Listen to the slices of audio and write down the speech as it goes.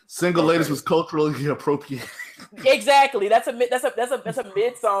Single ladies was culturally appropriate. Exactly. That's a mid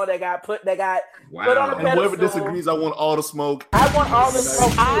song that got put on a pedestal. And whoever disagrees, I want all the smoke. I want all the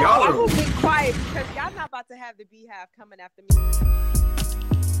smoke. I will be quiet because y'all not about to have the Beehive coming after me.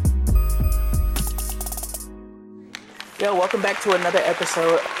 Yo, welcome back to another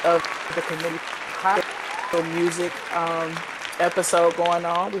episode of the Committee Music episode going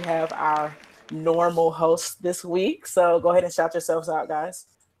on. We have our normal host this week, so go ahead and shout yourselves out, guys.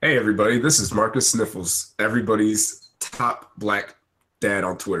 Hey everybody, this is Marcus Sniffles, everybody's top black dad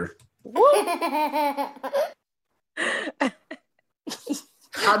on Twitter.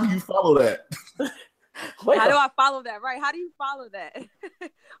 How do you follow that? How do I follow that? Right? How do you follow that?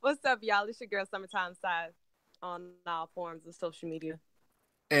 What's up, y'all? It's your girl Summertime Size on all forms of social media.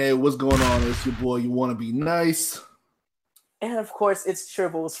 And what's going on? It's your boy, You Wanna Be Nice. And of course, it's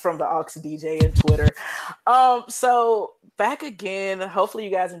Tribbles from the Aux DJ and Twitter. So back again. Hopefully, you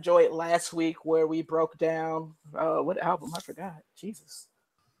guys enjoyed last week where we broke down what album? I forgot. Jesus,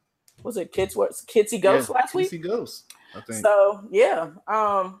 was it Kidsy Ghost last week? Kidsy Ghost, I think. So yeah.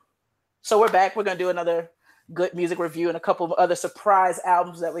 So we're back. We're gonna do another good music review and a couple of other surprise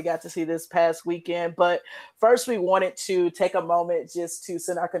albums that we got to see this past weekend. But first, we wanted to take a moment just to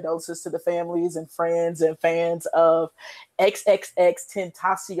send our condolences to the families and friends and fans of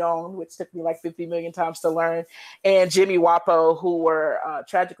XXXTentacion, which took me like 50 million times to learn, and Jimmy Wopo, who were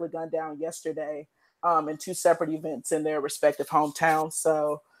tragically gunned down yesterday in two separate events in their respective hometowns.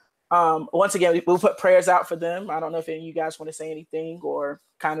 So once again, we'll put prayers out for them. I don't know if any of you guys want to say anything or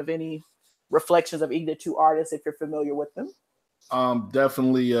kind of any reflections of either two artists if you're familiar with them.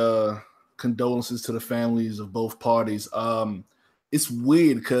 Definitely condolences to the families of both parties. It's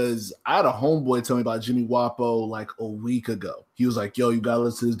weird because I had a homeboy tell me about Jimmy Wopo like a week ago. He was like, yo, you gotta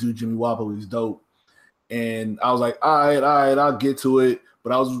listen to this dude Jimmy Wopo, he's dope. And I was like, all right, I'll get to it.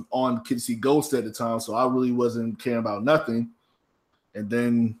 But I was on Kidsy Ghost at the time, so I really wasn't caring about nothing. And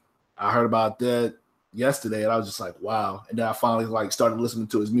then I heard about that yesterday, and I was just like, wow. And then I finally like started listening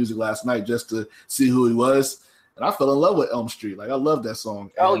to his music last night just to see who he was, and I fell in love with Elm Street. Like, I love that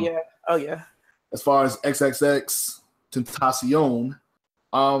song. Oh and yeah. As far as XXXTentacion,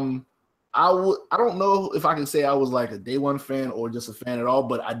 I don't know if I can say I was like a day one fan or just a fan at all,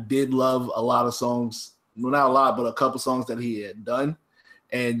 but I did love a lot of songs. Well, not a lot, but a couple songs that he had done,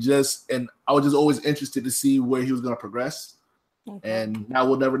 and I was just always interested to see where he was going to progress. Okay. And now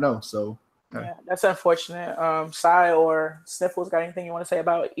we'll never know. So. Yeah, that's unfortunate. Sai or Sniffles, got anything you want to say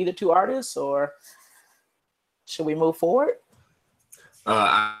about either two artists, or should we move forward?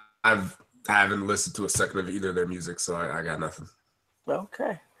 I haven't listened to a second of either of their music, so I got nothing.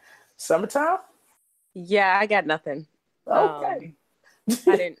 Okay. Summertime? Yeah, I got nothing. Okay. I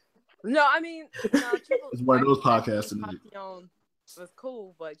didn't. No, I mean, it's one of those podcasts. Was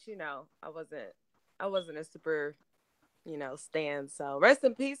cool, but I wasn't a super stan. So rest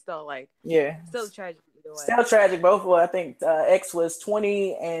in peace though. Like, yeah, still tragic. Still tragic. Both of them. I think X was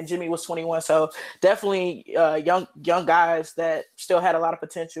 20 and Jimmy was 21. So definitely young guys that still had a lot of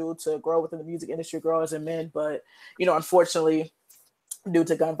potential to grow within the music industry, grow as a men. But unfortunately, due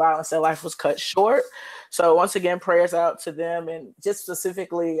to gun violence, their life was cut short. So once again, prayers out to them, and just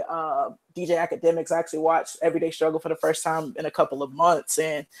specifically DJ Academics. I actually watched Everyday Struggle for the first time in a couple of months,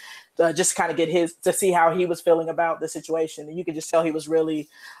 and just kind of to see how he was feeling about the situation. And you could just tell he was really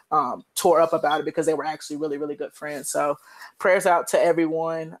tore up about it because they were actually really, really good friends. So prayers out to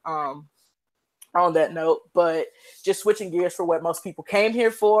everyone on that note. But just switching gears for what most people came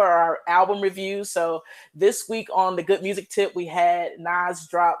here for, our album reviews. So this week on the Good Music Tip, we had Nas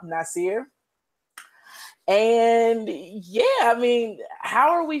drop Nasir. And yeah, I mean,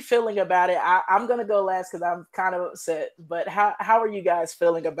 how are we feeling about it? I'm going to go last because I'm kind of upset. But how are you guys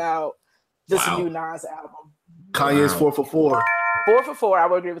feeling about this new Nas album? Kanye's 4 for 4. 4 for 4. I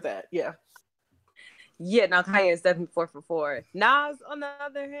would agree with that. Yeah. Yeah, no, Kanye is definitely 4 for 4. Nas, on the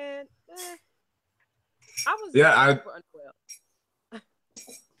other hand,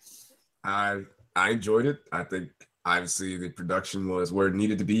 I enjoyed it. I think obviously the production was where it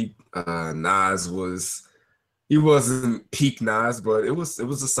needed to be. Nas he wasn't peak Nas, but it was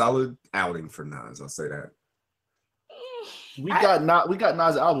a solid outing for Nas. I'll say that. We got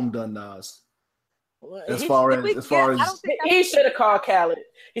Nas' album done, Nas. Well, as far as he should have called Khaled.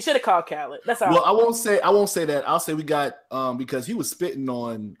 That's all. Well, I won't say that. I'll say we got because he was spitting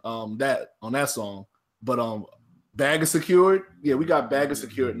on that song. But Bag of Secured, yeah, we got Bag of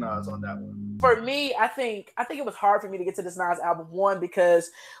Secured Nas on that one. For me, I think it was hard for me to get to this Nas album, one, because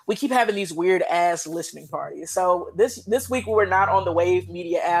we keep having these weird ass listening parties. So this week we were not on the Wave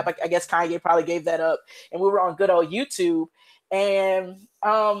Media app. I guess Kanye probably gave that up, and we were on good old YouTube. And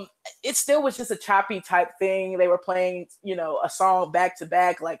it still was just a choppy type thing. They were playing, you know, a song back to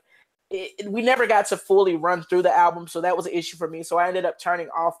back. Like we never got to fully run through the album, so that was an issue for me. So I ended up turning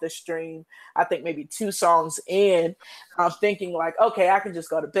off the stream. I think maybe 2 songs in. I'm thinking like, okay, I can just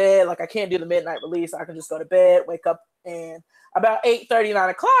go to bed. Like I can't do the midnight release. I can just go to bed, wake up, and about 8:30, 9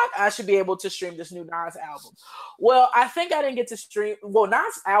 o'clock, I should be able to stream this new Nas album. Well, I think I didn't get to stream. Well,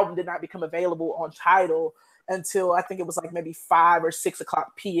 Nas' album did not become available on Tidal until I think it was like maybe 5 or 6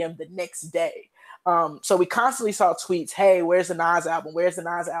 o'clock p.m. the next day. So we constantly saw tweets, hey, where's the Nas album? Where's the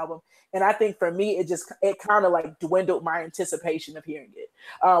Nas album? And I think for me, it kind of like dwindled my anticipation of hearing it.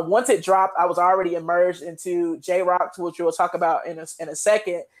 Once it dropped, I was already immersed into J-Rock, which we'll talk about in a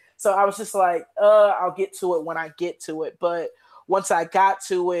second. So I was just like, I'll get to it when I get to it. But once I got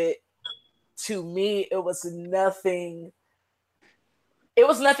to it, to me, it was nothing. It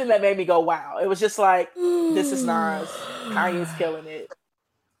was nothing that made me go, wow. It was just like, this is Nas. Kanye's killing it.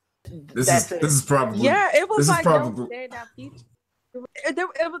 This is probably it was like probably no standout feature.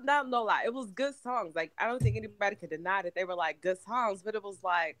 It was not no lie. It was good songs. Like I don't think anybody could deny that they were like good songs, but it was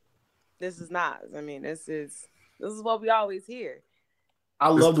like, this is Nas. I mean, this is what we always hear. I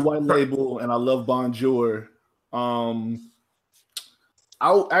love the White Label and I love Bonjour. I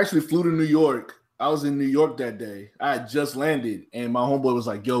actually flew to New York. I was in New York that day. I had just landed, and my homeboy was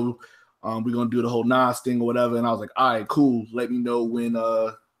like, "Yo, we're gonna do the whole Nas thing or whatever." And I was like, "All right, cool. Let me know when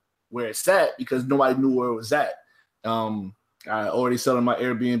where it's at," because nobody knew where it was at. I already set on my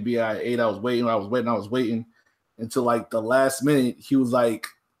Airbnb. I ate. I was waiting until like the last minute. He was like,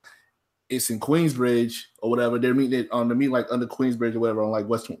 "It's in Queensbridge or whatever." They're meeting like under Queensbridge or whatever on like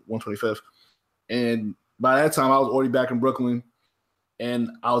West 125th. And by that time, I was already back in Brooklyn, and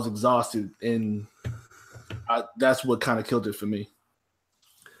I was exhausted, and that's what kind of killed it for me.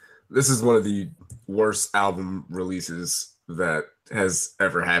 This is one of the worst album releases that has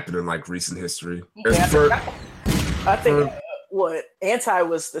ever happened in like recent history. Yeah, I think what Anti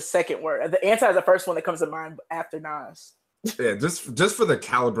was the second word. The Anti is the first one that comes to mind after Nas. Yeah, just for the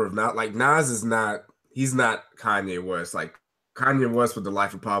caliber of Nas, like Nas is not, he's not Kanye West. Like Kanye West with The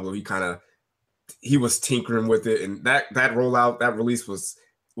Life of Pablo, he was tinkering with it, and that rollout, that release was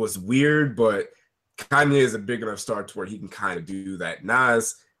weird, but Kanye is a big enough star to where he can kind of do that.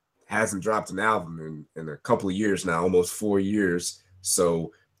 Nas hasn't dropped an album in a couple of years now, almost 4 years.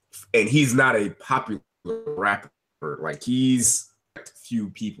 So, and he's not a popular rapper. Like he's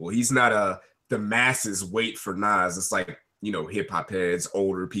few people. He's not the masses wait for Nas. It's like, you know, hip hop heads,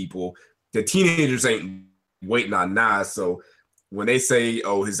 older people. The teenagers ain't waiting on Nas. So when they say,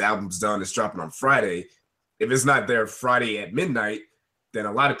 oh, his album's done, it's dropping on Friday, if it's not there Friday at midnight, then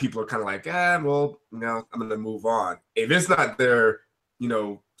a lot of people are kind of like, well, no, I'm gonna move on. If it's not there, you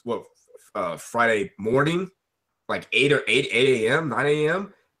know, Friday morning, like 8 a.m., 9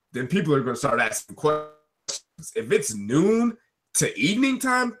 a.m., then people are gonna start asking questions. If it's noon to evening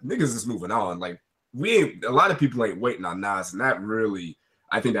time, niggas is moving on. Like a lot of people ain't waiting on Nas, and I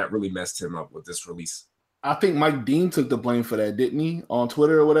think that really messed him up with this release. I think Mike Dean took the blame for that, didn't he, on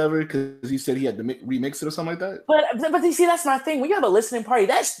Twitter or whatever? Because he said he had to remix it or something like that. But you see, that's my thing. When you have a listening party,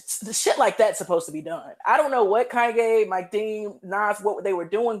 that's the shit like that's supposed to be done. I don't know what Kanye, Mike Dean, Nas, what they were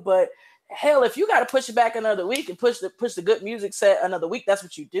doing, but hell, if you got to push it back another week and push the good music set another week, that's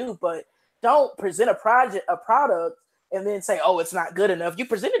what you do. But don't present a product and then say, oh, it's not good enough. You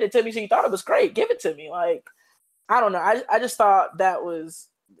presented it to me, so you thought it was great. Give it to me. Like, I don't know. I just thought that was,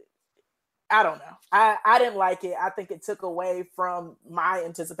 I don't know. I didn't like it. I think it took away from my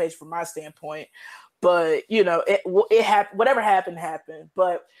anticipation from my standpoint. But, you know, it happened. Whatever happened.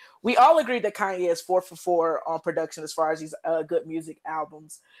 But we all agreed that Kanye is 4 for 4 on production as far as these good music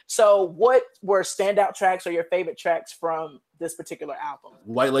albums. So what were standout tracks or your favorite tracks from this particular album?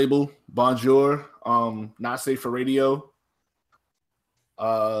 White Label, Bonjour, Not Safe for Radio,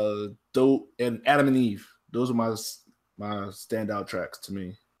 and Adam and Eve. Those are my standout tracks to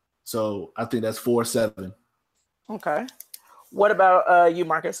me. So I think that's 4-7. Okay. What about you,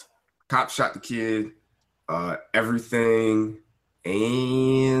 Marcus? Cop Shot the Kid, Everything,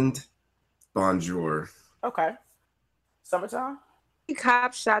 and Bonjour. Okay. Summertime?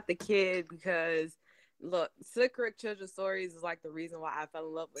 Cop Shot the Kid because, look, Slick Rick Children's Stories is like the reason why I fell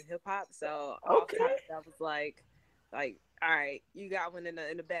in love with hip hop. So okay, that was like, all right, you got one in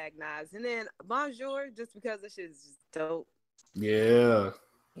the bag, Nas. And then Bonjour, just because this shit is just dope. Yeah.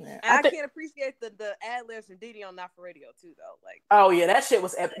 And I can't appreciate the ad libs from Diddy on Not for Radio too, though. Like, oh yeah, that shit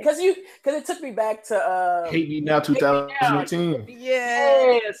was epic because it took me back to Hate Me Now 2018.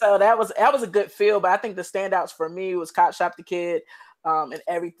 Yeah, so that was a good feel. But I think the standouts for me was Cop Shop the Kid, and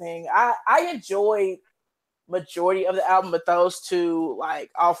Everything. I enjoyed majority of the album, but those two,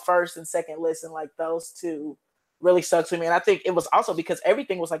 like off first and second listen, like those two really stuck to me. And I think it was also because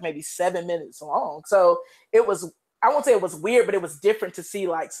everything was like maybe 7 minutes long. So it was, I won't say it was weird, but it was different to see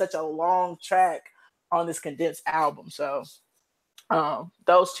like such a long track on this condensed album. So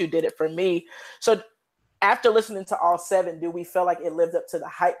those two did it for me. So after listening to all 7, do we feel like it lived up to the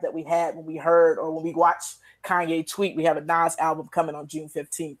hype that we had when we heard or when we watched Kanye tweet, we have a Nas album coming on June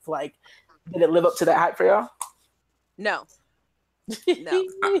 15th? Like, did it live up to that hype for y'all? No. No.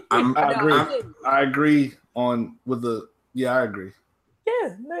 I agree with the, I agree.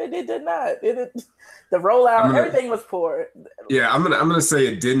 Yeah, no, it did not. The rollout, everything was poor. Yeah, I'm gonna say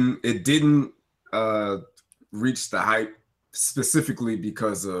it didn't reach the hype specifically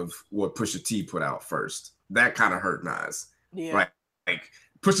because of what Pusha T put out first. That kind of hurt Nas. Yeah. Like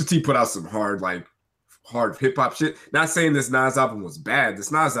Pusha T put out some hard hip hop shit. Not saying this Nas album was bad.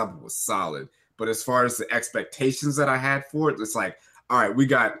 This Nas album was solid. But as far as the expectations that I had for it, it's like, all right, we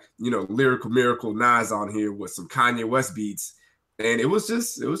got, Lyrical Miracle Nas on here with some Kanye West beats. And it was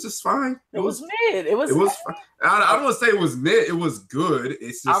just fine. It was mid. It was fine. I don't want to say it was mid. It was good.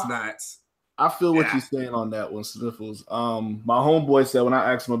 It's just not. I feel what you're saying on that one, Sniffles. My homeboy said when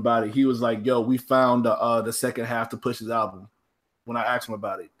I asked him about it, he was like, "Yo, we found the second half to Push's album." When I asked him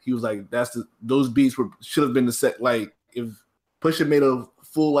about it, he was like, "Those beats should have been the set. Like if Pusha made a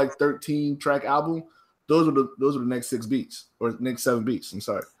full 13 track album, those were the next 6 beats or next 7 beats." I'm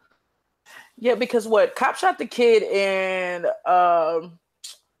sorry. Yeah, because Cop Shot the Kid and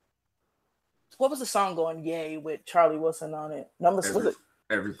what was the song going? Yay, with Charlie Wilson on it. Was it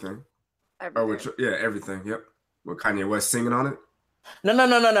Everything? Everything. Yep. With Kanye West singing on it?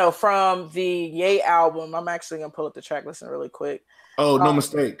 No. From the Ye album. I'm actually gonna pull up the track listing really quick. Oh, No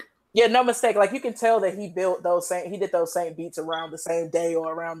Mistake. Yeah, No Mistake. Like you can tell that he did those same beats around the same day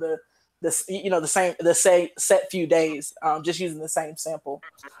or around the same set few days. Just using the same sample.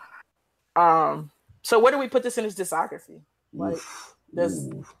 So where do we put this in his discography? Like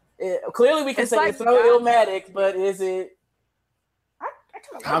clearly we can say it's so Illmatic, but is it?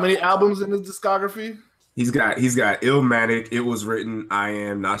 How many albums in his discography? He's got Illmatic, It Was Written, I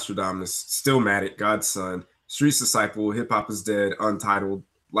Am, Nostradamus, Stillmatic, God's Son, Streets Disciple, Hip Hop Is Dead, Untitled,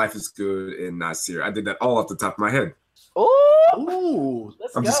 Life Is Good, and Nasir. I did that all off the top of my head. Ooh,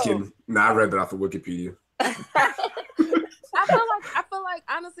 I'm just kidding. Nah, I read that off of Wikipedia. I feel like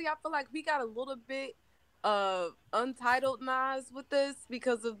honestly, we got a little bit of Untitled Nas with this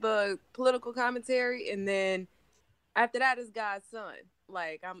because of the political commentary, and then after that is God's Son.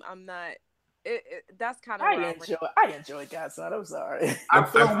 Like I'm not. That's kind of. I enjoy God's Son. I'm sorry. I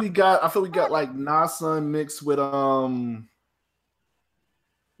feel we got like Nas Son mixed with a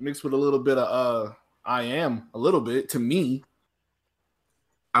little bit of I Am a little bit to me.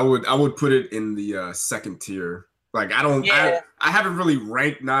 I would put it in the second tier. Like I haven't really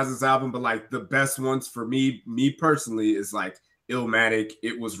ranked Nas's album, but like the best ones for me personally is like Illmatic,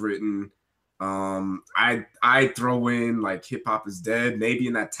 It Was Written. I throw in like Hip Hop Is Dead, maybe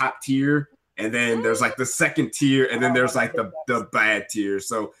in that top tier, and then there's like the second tier, and then there's like the bad tier.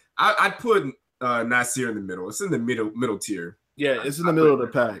 So I'd put Nasir in the middle. It's in the middle tier. Yeah, it's in the middle of the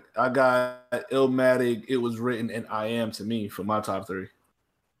pack. I got Illmatic, It Was Written, and I Am to me for my top 3.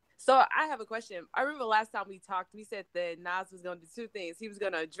 So I have a question. I remember last time we talked, we said that Nas was going to do 2 things. He was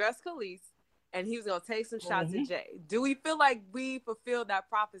going to address Khalees, and he was going to take some shots at Jay. Do we feel like we fulfilled that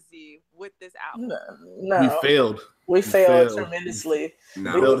prophecy with this album? No. We failed. We failed tremendously.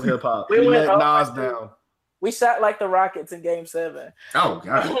 No. We failed hip-hop. We let Nas down. We shot like the Rockets in Game 7. Oh,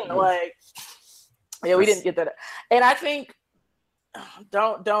 God. We didn't get that. And I think,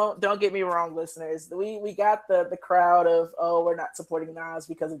 don't get me wrong, listeners. We got the crowd of, we're not supporting Nas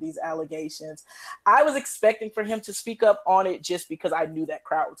because of these allegations. I was expecting for him to speak up on it just because I knew that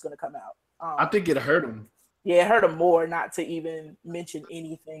crowd was going to come out. I think it hurt him. Yeah, it hurt him more not to even mention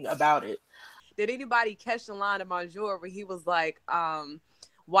anything about it. Did anybody catch the line of Bonjour where he was like,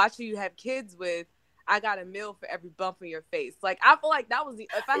 watch who you have kids with, I got a meal for every bump in your face. Like, I feel like that was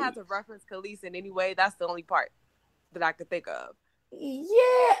if I had to reference Khalees in any way, that's the only part that I could think of.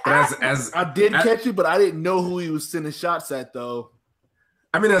 Yeah. I did catch it, but I didn't know who he was sending shots at, though.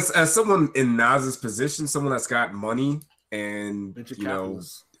 I mean, as someone in Nas's position, someone that's got money and,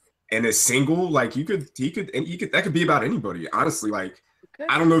 and is single, like he could that could be about anybody, honestly. Like,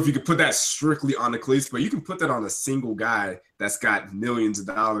 I don't know if you could put that strictly on the Khalees, but you can put that on a single guy that's got millions of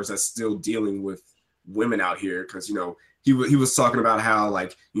dollars that's still dealing with women out here. Because, he was talking about how,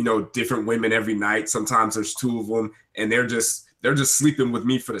 like, different women every night. Sometimes there's 2 of them, and they're just sleeping with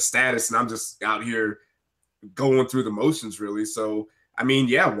me for the status, and I'm just out here going through the motions, really. So I mean,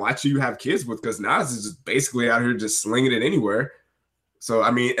 yeah, watch who you have kids with, because Nas is just basically out here just slinging it anywhere. So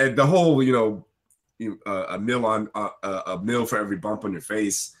I mean, the whole a meal for every bump on your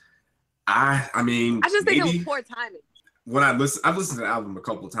face. I mean, I just think it maybe was poor timing. when I've listened to the album a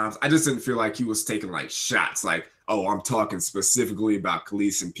couple of times, I just didn't feel like he was taking like shots, like, oh, I'm talking specifically about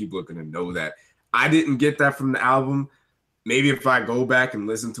Khalees and people are gonna know that. I didn't get that from the album. Maybe if I go back and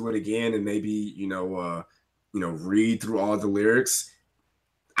listen to it again and maybe read through all the lyrics,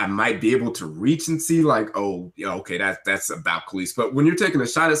 I might be able to reach and see like, oh, yeah, okay, that's about Khalees. But when you're taking a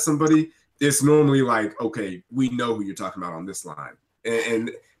shot at somebody, it's normally like, okay, we know who you're talking about on this line,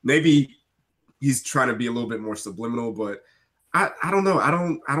 and maybe he's trying to be a little bit more subliminal, but I don't know. I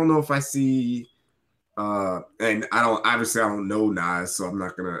don't know if I see and I don't know Nas,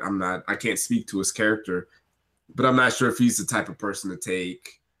 so I can't speak to his character, but I'm not sure if he's the type of person to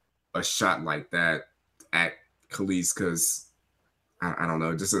take a shot like that at Khalees, because I don't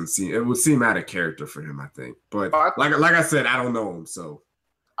know. It just it would seem out of character for him, I think. But like I said, I don't know him, so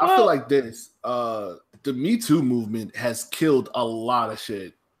I feel like this. The Me Too movement has killed a lot of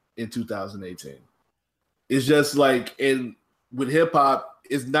shit in 2018. It's just like, with hip hop,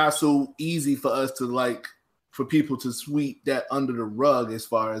 it's not so easy for us to for people to sweep that under the rug as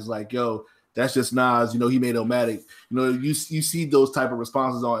far as like, yo, that's just Nas, he made Illmatic. You see those type of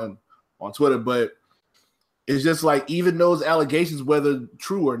responses on Twitter, but it's just like, even those allegations, whether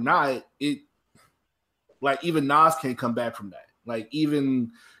true or not, even Nas can't come back from that. Like,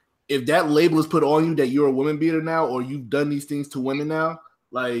 even if that label is put on you that you're a woman beater now, or you've done these things to women now,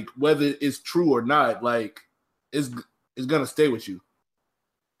 like, whether it's true or not, like, it's gonna stay with you.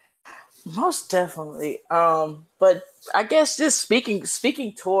 Most definitely. But I guess just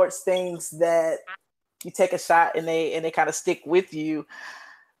speaking towards things that you take a shot and they kind of stick with you.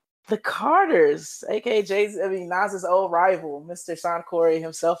 The Carters, aka Jay-Z, Nas's old rival, Mr. Sean Corey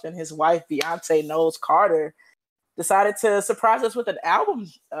himself and his wife Beyonce Knowles Carter, decided to surprise us with an album.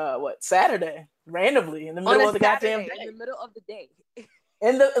 Saturday, randomly in the middle of the goddamn day. In the middle of the day.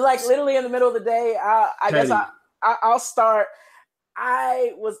 Literally in the middle of the day. I guess I'll start.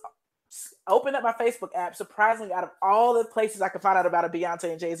 I was opened up my Facebook app. Surprisingly, out of all the places I could find out about a Beyonce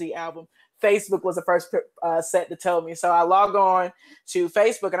and Jay-Z album, Facebook was the first set to tell me. So I log on to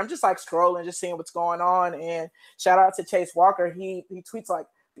Facebook and I'm just like scrolling, just seeing what's going on. And shout out to Chase Walker. He tweets like,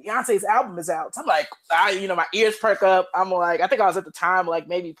 Beyonce's album is out. So I'm like, my ears perk up. I'm like, I think I was at the time like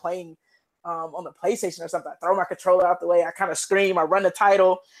maybe playing on the PlayStation or something. I throw my controller out the way. I kind of scream. I run the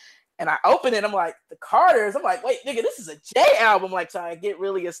title. And I open it, I'm like, the Carters. I'm like, wait, nigga, this is a Jay album. Like, so I get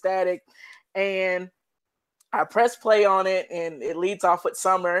really ecstatic. And I press play on it, and it leads off with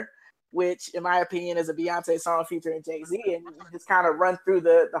Summer, which, in my opinion, is a Beyonce song featuring Jay-Z. And you just kind of run through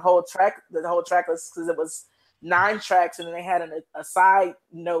the whole track list, because it was 9 tracks, and then they had a side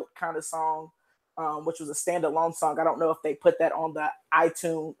note kind of song, which was a standalone song. I don't know if they put that on the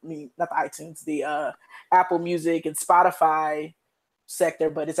the Apple Music and Spotify sector,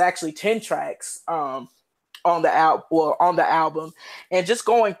 but it's actually 10 tracks on the album. And just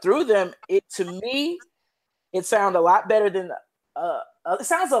going through them, to me it sounds a lot better than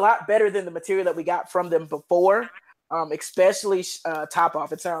the material that we got from them before, especially Top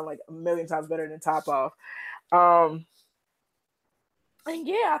Off. It sounds like a million times better than Top Off. And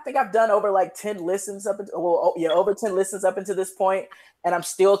yeah, I think I've done over 10 listens over 10 listens up until this point, and I'm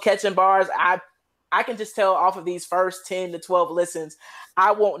still catching bars. I can just tell off of these first 10 to 12 listens,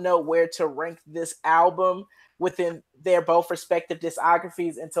 I won't know where to rank this album within their both respective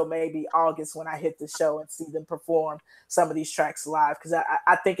discographies until maybe August, when I hit the show and see them perform some of these tracks live. Because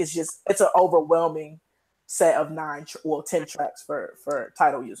I think it's an overwhelming set of 10 tracks for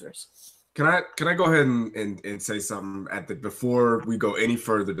title users. Can I go ahead and say something before we go any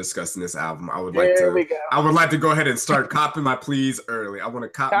further discussing this album? I would like to go ahead and start copping my pleas early. I want to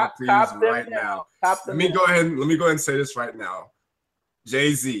cop my pleas right now. Let me go ahead and say this right now.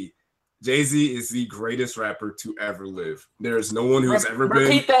 Jay-Z is the greatest rapper to ever live. There is no one who's ever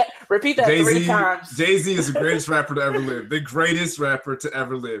been. Repeat that Jay-Z, 3 times. Jay-Z is the greatest rapper to ever live. The greatest rapper to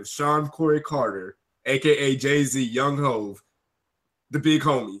ever live. Sean Corey Carter, aka Jay-Z, Young Hove, the big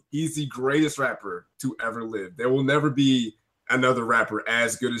homie. He's the greatest rapper to ever live. There will never be another rapper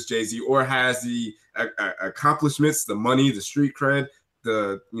as good as Jay-Z, or has the accomplishments, the money, the street cred,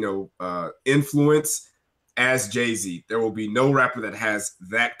 the influence as Jay-Z. There will be no rapper that has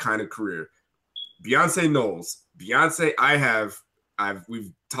that kind of career. Beyonce Knowles. Beyonce,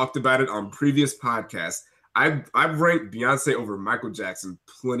 we've talked about it on previous podcasts. I've ranked Beyonce over Michael Jackson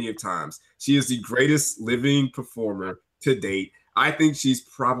plenty of times. She is the greatest living performer to date. I think she's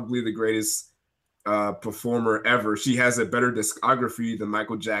probably the greatest performer ever. She has a better discography than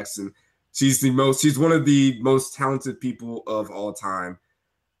Michael Jackson. She's one of the most talented people of all time.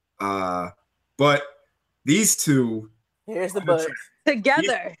 But these two, here's the but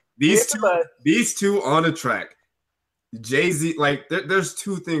together. These two on the track. Jay-Z, like there's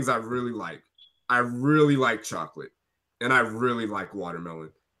two things I really like. I really like chocolate, and I really like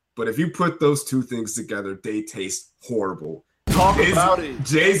watermelon. But if you put those two things together, they taste horrible. Talk about it.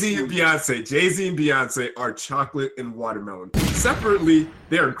 Jay-Z and Beyonce are chocolate and watermelon. Separately,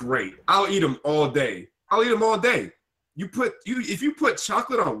 they're great. I'll eat them all day. If you put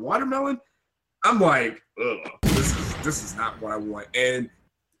chocolate on watermelon, I'm like, ugh, this is not what I want. And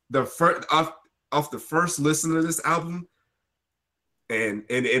the first off the first listen to this album, and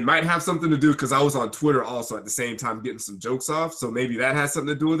it might have something to do because I was on Twitter also at the same time getting some jokes off, so maybe that has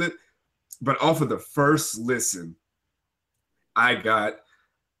something to do with it. But off of the first listen, I got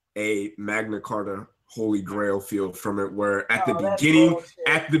a Magna Carta Holy Grail feel from it, where at the beginning,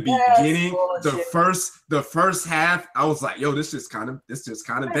 the first half, I was like, yo, this just kind of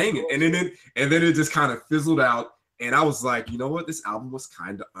banging. And then it just kind of fizzled out. And I was like, you know what? This album was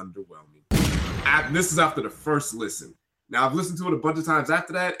kind of underwhelming. This is after the first listen. Now, I've listened to it a bunch of times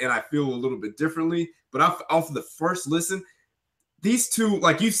after that, and I feel a little bit differently. But off of the first listen, these two,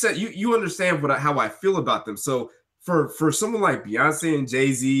 like you said, you understand how I feel about them. So for someone like Beyonce and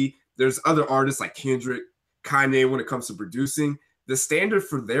Jay-Z, there's other artists like Kendrick, Kanye when it comes to producing. The standard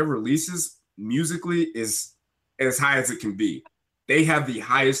for their releases musically is as high as it can be. They have the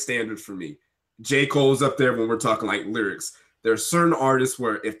highest standard for me. J. Cole's up there when we're talking like lyrics. There are certain artists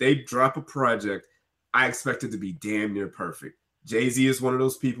where if they drop a project, I expect it to be damn near perfect. Jay-Z is one of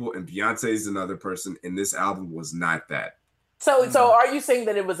those people, and Beyonce is another person, and this album was not that. So are you saying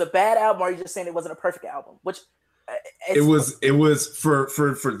that it was a bad album, or are you just saying it wasn't a perfect album? Which it was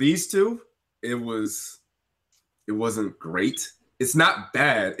for these two, it wasn't great. It's not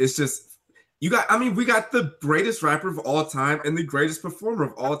bad. It's just we got the greatest rapper of all time and the greatest performer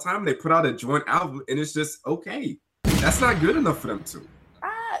of all time. They put out a joint album, and it's just okay. That's not good enough for them two.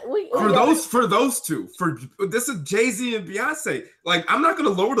 For those two, this is Jay-Z and Beyonce. Like, I'm not gonna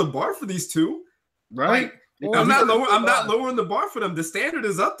lower the bar for these two, right? Like, I'm not lowering the bar for them. The standard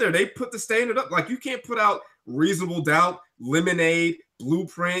is up there. They put the standard up. Like, you can't put out Reasonable Doubt, Lemonade,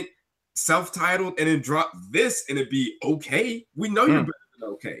 Blueprint, Self-Titled, and then drop this and it be okay. We know you're better than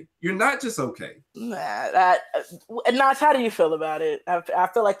okay. You're not just okay. Notch, how do you feel about it? I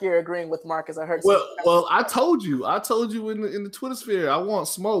feel like you're agreeing with Marcus. I heard. Well, I told you in the Twitter sphere, I want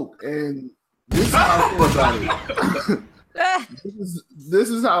smoke, and this is how I feel about it. This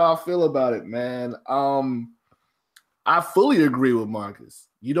is how I feel about it, man. I fully agree with Marcus.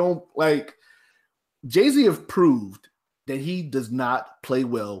 You don't like Jay-Z have proved that he does not play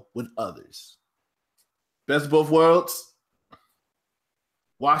well with others. Best of Both Worlds,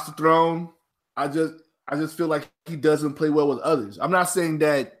 Watch the Throne. I just feel like he doesn't play well with others. I'm not saying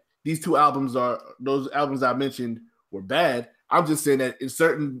that those albums I mentioned were bad. I'm just saying that in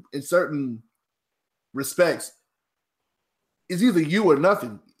certain respects, it's either you or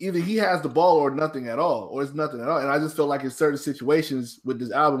nothing. Either he has the ball or nothing at all, or it's nothing at all. And I just feel like in certain situations with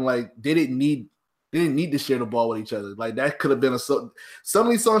this album, like they didn't need to share the ball with each other. Like that could have been some of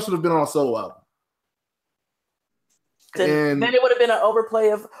these songs should have been on a solo album. Then it would have been an overplay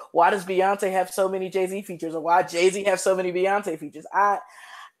of why does Beyonce have so many Jay-Z features, or why Jay-Z have so many Beyonce features. I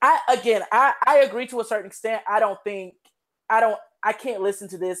agree to a certain extent. I can't listen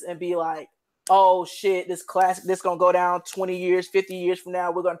to this and be like, oh shit, this classic, this gonna go down 20 years, 50 years from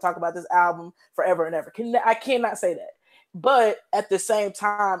now. We're gonna talk about this album forever and ever. I cannot say that. But at the same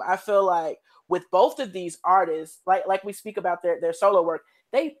time, I feel like with both of these artists, like we speak about their solo work,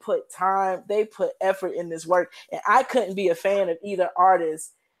 they put time, they put effort in this work. And I couldn't be a fan of either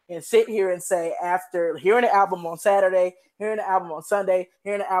artist and sit here and say, after hearing the album on Saturday, hearing the album on Sunday,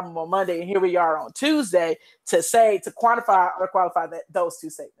 hearing the album on Monday, and here we are on Tuesday, to quantify or qualify those two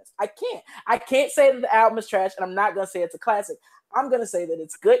statements. I can't say that the album is trash, and I'm not going to say it's a classic. I'm going to say that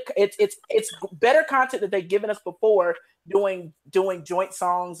it's good. It's better content that they've given us before doing joint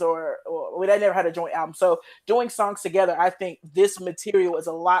songs or they never had a joint album. So doing songs together, I think this material is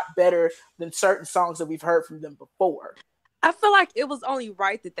a lot better than certain songs that we've heard from them before. I feel like it was only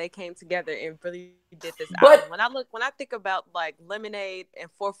right that they came together and really did this album. When I think about like Lemonade and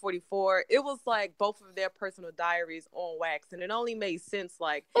 444, it was like both of their personal diaries on wax, and it only made sense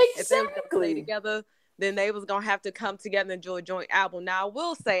like if they were gonna play together, then they was gonna have to come together and do a joint album. Now I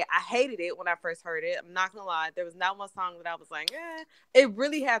will say I hated it when I first heard it. I'm not gonna lie, there was not one song that I was like, it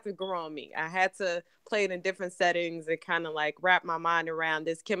really had to grow on me. I had to play it in different settings and kind of like wrap my mind around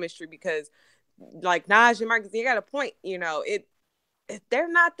this chemistry, because like Nas and Marcus, you got a point.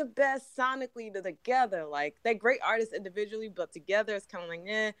 They're not the best sonically together. Like, they're great artists individually, but together it's kind of like,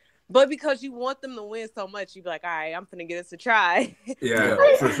 eh. But because you want them to win so much, you be like, all right, I'm finna get us a try. Yeah,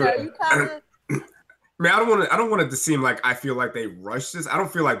 for sure. You kinda... I mean, I don't want it to seem like I feel like they rushed this. I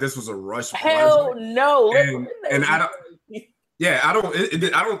don't feel like this was a rush. Hell no. And I don't. Yeah, I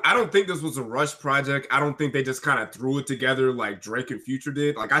don't think this was a rush project. I don't think they just kind of threw it together like Drake and Future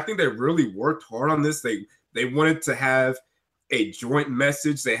did. Like, I think they really worked hard on this. They wanted to have a joint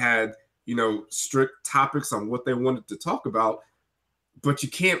message. They had, strict topics on what they wanted to talk about. But you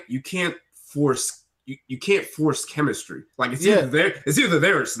can't force chemistry. Like, it's either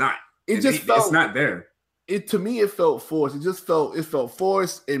there or it's not. It's not there. To me, it felt forced. It felt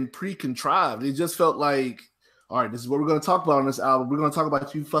forced and pre-contrived. It just felt like, all right, this is what we're going to talk about on this album. We're going to talk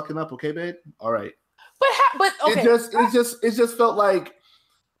about you fucking up, okay, babe? All right. But okay. It just felt like.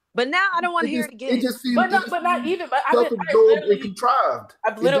 But now I don't want to hear it again. It just seemed, but not even. But self-absorbed and contrived.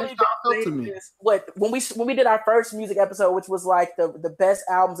 I've literally been saying this. When we did our first music episode, which was like the best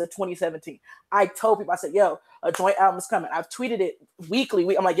albums of 2017, I told people, I said, "Yo, a joint album is coming." I've tweeted it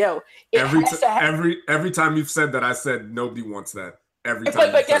weekly. I'm like, "Yo, every time you've said that, I said nobody wants that." Every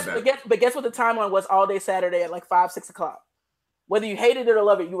time. But guess what the timeline was all day Saturday at like 5-6 o'clock. Whether you hated it or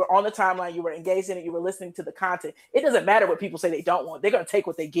loved it, you were on the timeline, you were engaged in it, you were listening to the content. It doesn't matter what people say they don't want. They're going to take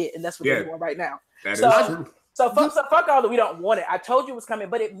what they get, and that's what they're doing right now. So fuck all that we don't want it. I told you it was coming,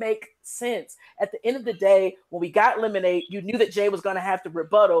 but it makes sense. At the end of the day, when we got Lemonade, you knew that Jay was going to have to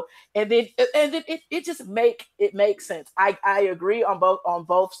rebuttal, and then it just makes sense. I agree on both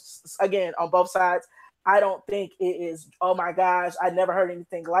sides. I don't think it is, oh my gosh, I never heard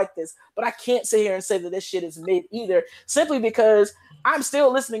anything like this. But I can't sit here and say that this shit is mid either, simply because I'm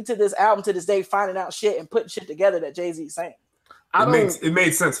still listening to this album to this day, finding out shit and putting shit together that Jay-Z's saying. It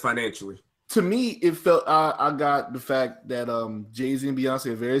made sense financially. To me, it felt, I got the fact that Jay-Z and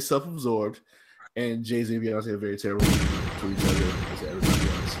Beyonce are very self-absorbed, and Jay-Z and Beyonce are very terrible to each other as everybody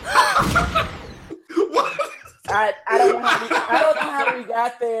else. I don't know how we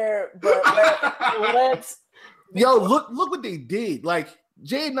got there, but let's. Yo, look what they did. Like,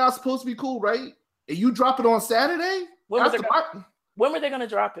 Jay not supposed to be cool, right? And you drop it on Saturday. When were they gonna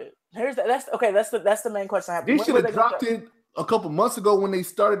drop it? That's the main question I have. They should have dropped it a couple months ago when they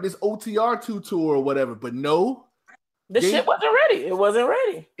started this OTR 2 tour or whatever. But no, shit wasn't ready. It wasn't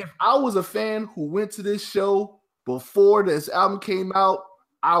ready. If I was a fan who went to this show before this album came out,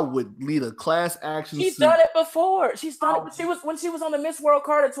 I would lead a class action. She's done it before. She's done it. When she was on the Miss World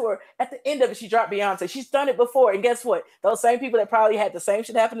Carter tour. At the end of it, she dropped Beyonce. She's done it before, and guess what? Those same people that probably had the same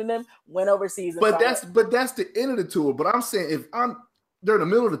shit happen to them went overseas. But that's the end of the tour. But I'm saying, if I'm during the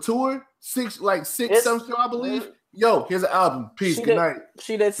middle of the tour, six, 7 show, I believe. Yo, here's an album. Peace. Good night.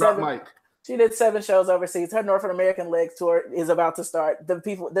 She did 7. She did 7 shows overseas. Her North American leg tour is about to start. The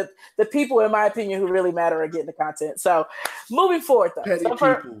people, in my opinion, who really matter are getting the content. So, moving forward, though,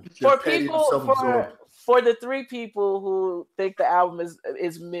 for the 3 people who think the album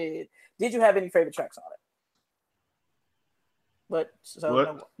is mid, did you have any favorite tracks on it? But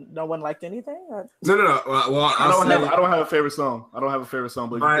no one liked anything. Or? No. Well, I don't have a favorite song. But if you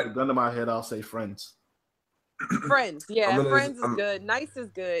put a gun to my head, I'll say Friends. Friends, Friends is good. Nice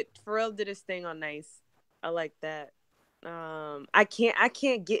is good. Pharrell did his thing on Nice. I like that. I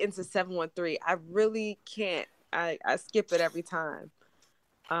can't get into 713. I really can't. I skip it every time.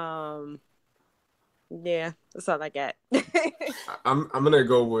 Yeah, that's all I got. I'm gonna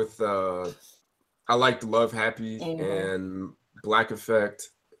go with I liked Love Happy and Black Effect,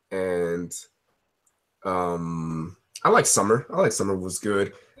 and I like Summer. Summer was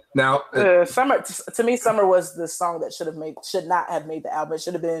good. Now, Summer, to me, Summer was the song that should not have made the album. It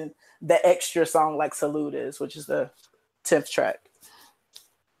should have been the extra song like Salute is, which is the 10th track.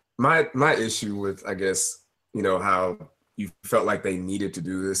 My issue with, I guess, how you felt like they needed to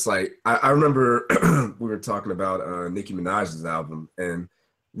do this. Like, I remember we were talking about Nicki Minaj's album, and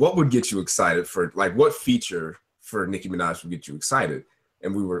what would get you excited for, like, what feature for Nicki Minaj would get you excited?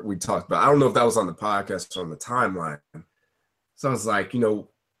 And we talked about, I don't know if that was on the podcast or on the timeline. So I was like,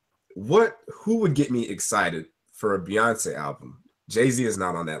 who would get me excited for a Beyonce album? Jay-Z is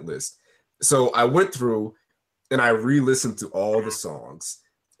not on that list. So I went through and I re-listened to all the songs,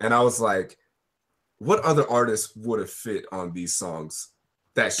 and I was like, what other artists would have fit on these songs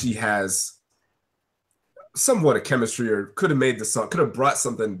that she has somewhat of chemistry, or could have made the song, could have brought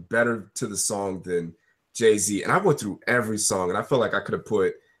something better to the song than Jay-Z? And I went through every song, and I felt like I could have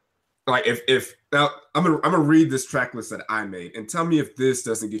put, like, if now I'm gonna read this track list that I made, and tell me if this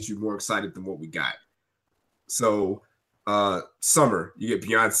doesn't get you more excited than what we got. So Summer, you get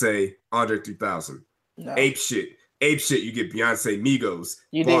Beyonce, Andre 3000. No. Ape Shit, you get Beyonce, Migos.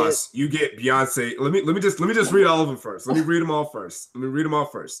 You Boss, you get Beyonce. Let me just read all of them first. Let me read them all first.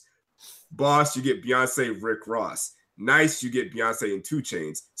 Boss, you get Beyonce, Rick Ross. Nice, you get Beyonce and 2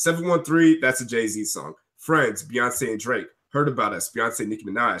 Chainz. 713, that's a Jay-Z song. Friends, Beyonce and Drake. Heard About Us, Beyonce, Nicki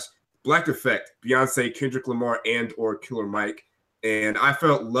Minaj. Black Effect, Beyonce, Kendrick Lamar, and or Killer Mike. And I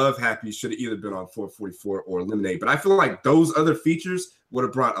felt Love Happy should have either been on 444 or Lemonade. But I feel like those other features would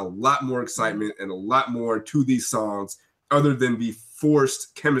have brought a lot more excitement and a lot more to these songs other than the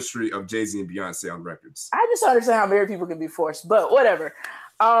forced chemistry of Jay-Z and Beyonce on records. I just don't understand how married people can be forced, but whatever.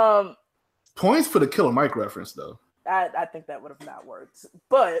 Points for the Killer Mike reference, though. I think that would have not worked.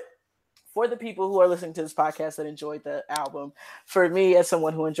 But for the people who are listening to this podcast that enjoyed the album, for me, as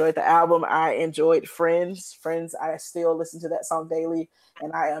someone who enjoyed the album, I enjoyed Friends. Friends, I still listen to that song daily,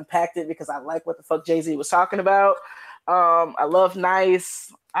 and I unpacked it because I like what the fuck Jay-Z was talking about. I love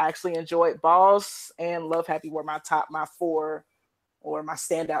Nice. I actually enjoyed Boss and Love Happy were my 4 or my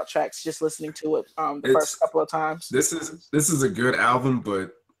standout tracks, just listening to it first couple of times. This is a good album,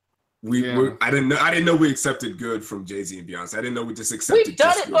 but I didn't know we accepted good from Jay-Z and Beyonce. I didn't know we just accepted. We've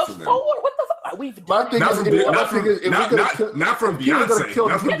done it before. What the fuck? We've done it. Not from Beyonce. Not from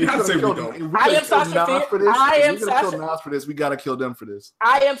Beyonce. We don't. I am Sasha Fierce. I am Sasha Nas for this. We gotta kill them for this.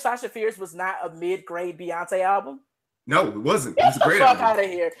 I Am Sasha Fierce was not a mid-grade Beyonce album. No, it wasn't. Get the fuck out of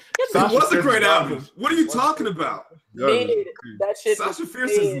here. It was a great album. What are you talking about? Mid. That shit. Sasha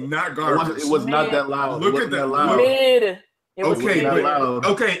Fierce is not garbage. It was not that loud. Look at that. Mid.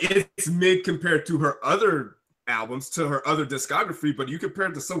 Okay, it's mid compared to her other albums, to her other discography, but you compare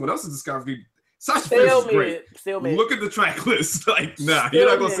it to someone else's discography, Sasha Fierce is great. Still mid. Look at the track list. Like, nah, you're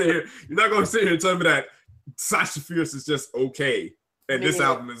not gonna sit here and tell me that Sasha Fierce is just okay. And this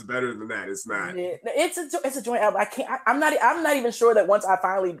album is better than that. It's not. It's a joint album. I'm not even sure that once I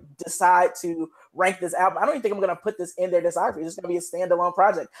finally decide to rank this album, I don't even think I'm gonna put this in their discography. It's just gonna be a standalone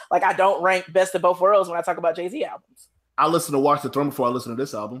project. Like, I don't rank Best of Both Worlds when I talk about Jay-Z albums. I listen to Watch the Throne before I listen to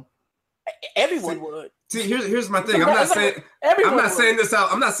this album. Everyone would. See, here's my thing. I'm not saying this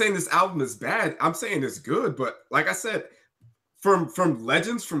album is bad. I'm saying it's good. But like I said, from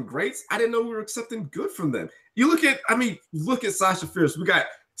legends, from greats, I didn't know we were accepting good from them. You look at Sasha Fierce. We got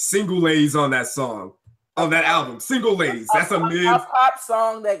Single Ladies on that song, on that album. Single Ladies. That's a pop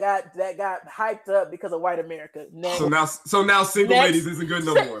song that got hyped up because of white America. So now Single Ladies isn't good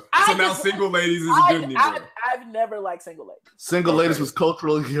no more. Single Ladies isn't good anymore. I've never liked Single Ladies. Single Ladies was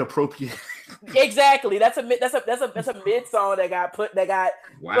culturally appropriate. Exactly. That's a mid song that got put on a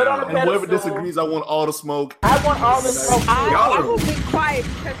pedestal. And whoever disagrees, I want all the smoke. I want all the smoke. I will be quiet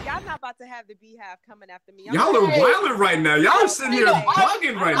because y'all not about to have the Beehive coming after me. Y'all are wilding right now. Y'all are sitting here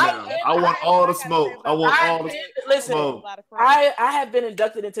bugging right now. I want all the smoke. I want all the smoke. Listen, I have been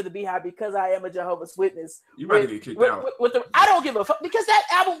inducted into the Beehive because I am a Jehovah's Witness. You might get kicked out. I don't give a fuck because that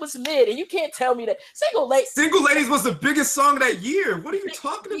album was mid, and you can't tell me that Single Ladies was the biggest song that year. What are you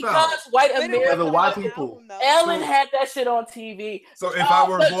talking about? Because white America, white people. Ellen had that shit on TV. So if I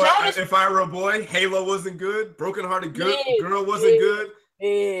were a boy, Halo wasn't good. Broken Hearted Girl wasn't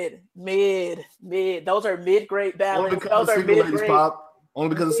good. Mid. Those are mid-grade ballads. Those are mid-grade. Only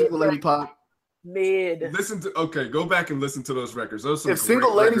because of Single Lady pop. Mid. Go back and listen to those records. If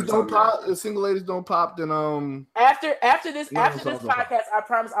Single Ladies don't pop, then after this podcast, I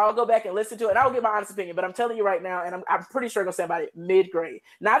promise I'll go back and listen to it and I'll give my honest opinion. But I'm telling you right now, and I'm pretty sure I'm gonna stand by it, mid-grade.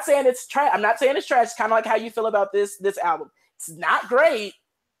 Not saying it's trash. I'm not saying it's trash. It's kind of like how you feel about this album. It's not great.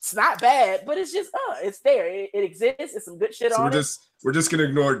 It's not bad, but it's just it's there. It exists. It's some good shit on it. We're just gonna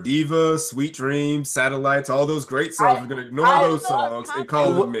ignore Diva, Sweet Dreams, Satellites, all those great songs. We're gonna ignore those songs and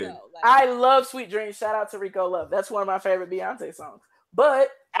call them mid. I love Sweet Dreams. Shout out to Rico Love. That's one of my favorite Beyonce songs. But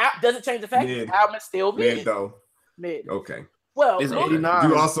doesn't change the fact that the album is still mid. Mid though. Mid. Okay. Well, it's 89.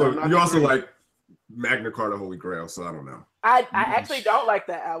 You also like Magna Carta Holy Grail, so I don't know. I actually don't like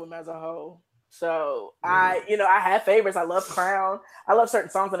that album as a whole. So I have favorites. I love Crown. I love certain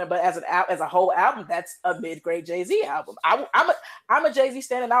songs on it, but as a whole album, that's a mid-grade Jay-Z album. I'm a Jay-Z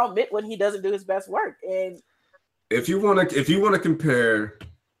stan, and I'll admit when he doesn't do his best work. And if you want to compare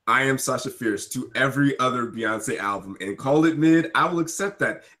I Am Sasha Fierce to every other Beyonce album and call it mid, I will accept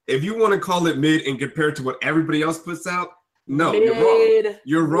that. If you want to call it mid and compare it to what everybody else puts out, no, you're wrong.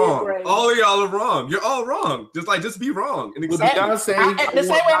 You're wrong. Mid-grade. All of y'all are wrong. You're all wrong. Just be wrong. And the same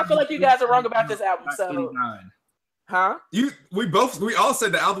way I feel like you guys are wrong about this album. So, huh? We all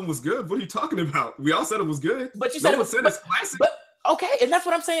said the album was good. What are you talking about? We all said it was good. But you said it's classic. Okay, and that's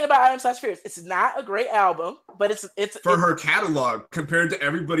what I'm saying about I Am Fierce. It's not a great album, but it's for her catalog compared to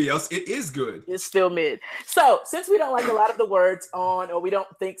everybody else. It is good. It's still mid. So since we don't like a lot of the words on, or we don't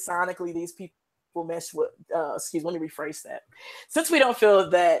think sonically these people mesh with, let me rephrase that. Since we don't feel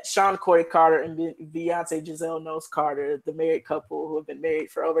that Sean Corey Carter and Beyonce Giselle Knowles Carter, the married couple who have been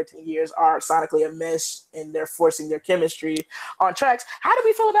married for over 10 years, are sonically a mesh and they're forcing their chemistry on tracks, how do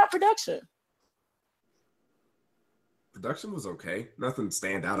we feel about production? Production was okay. Nothing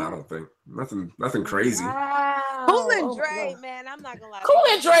stand out, I don't think. Nothing crazy. Wow. Cool and Dre, man, I'm not gonna lie. Cool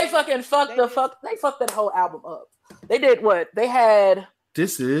and Dre fucking fucked that whole album up. They did what? They had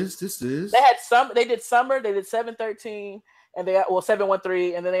This is. They did Summer, they did 713, and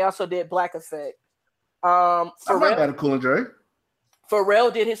 713, and then they also did Black Effect. I'm not bad at Cool and Dre.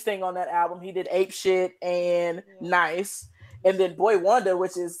 Pharrell did his thing on that album. He did Ape Shit and Nice. And then Boy Wonder,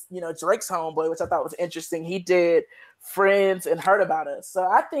 which is, Drake's homeboy, which I thought was interesting. He did Friends and Heard About Us. So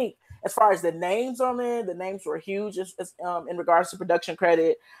I think as far as the names on there, the names were huge in regards to production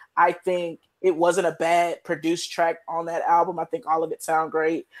credit. I think it wasn't a bad produced track on that album. I think all of it sound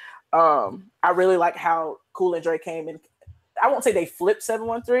great. I really like how Cool and Dre came in. I won't say they flipped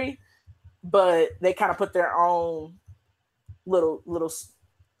 713, but they kind of put their own little,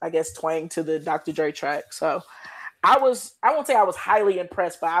 I guess, twang to the Dr. Dre track. So I won't say I was highly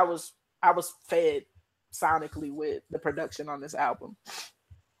impressed, but I was fed sonically with the production on this album.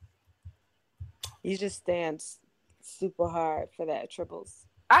 You just stand super hard for that, Triples.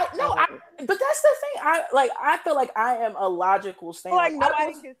 But that's the thing. I feel like I am a logical stand. Like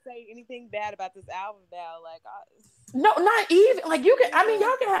nobody can say anything bad about this album now. No, not even like you can. I mean,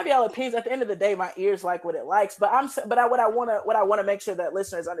 y'all can have y'all opinions. At the end of the day, my ears like what it likes. But what I want to make sure that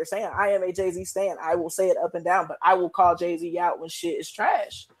listeners understand. I am a Jay-Z stan. I will say it up and down, but I will call Jay-Z out when shit is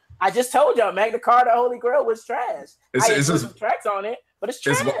trash. I just told y'all Magna Carta Holy Grail was trash. I had some tracks on it, but it's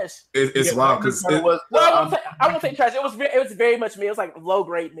trash. It's wild because I won't say trash. It was very much mid. It was like low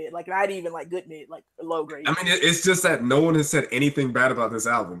grade mid, like not even like good mid, like low grade. I mean, it's just that no one has said anything bad about this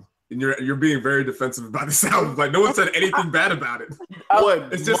album. And you're being very defensive about this album. Like no one said anything bad about it.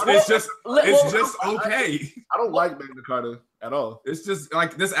 It's just okay. I don't like Magna Carta at all. It's just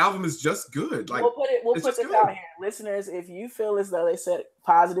like this album is just good. Like we'll put this out here, listeners. If you feel as though they said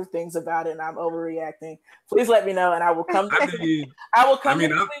positive things about it and I'm overreacting, please let me know, and I will come. I will come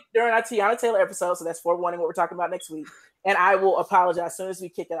during our Tiana Taylor episode. So that's forewarning what we're talking about next week, and I will apologize as soon as we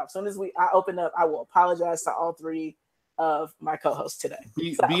kick it off. As soon as I open up, I will apologize to all three of my co-hosts today.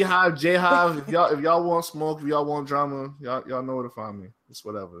 Beehive, J-Hive, if y'all want smoke, if y'all want drama, y'all know where to find me. It's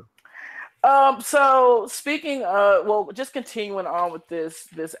whatever. So speaking of, just continuing on with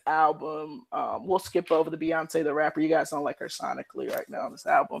this album, we'll skip over the Beyonce the rapper. You guys don't like her sonically right now on this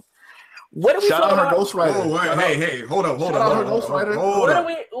album. What do we shout out her ghostwriter? Oh, hey, hold up. Hold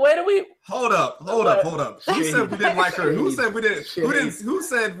up. Who said we didn't like her? Who said we didn't? Who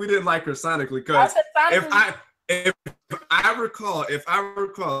said we didn't like her sonically? Because if I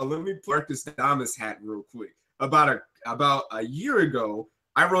recall, let me put this Damas hat real quick. About a year ago,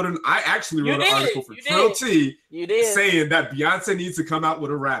 I actually wrote an article for Trill T saying that Beyonce needs to come out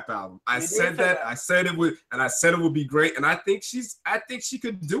with a rap album. I said it would be great, and I think she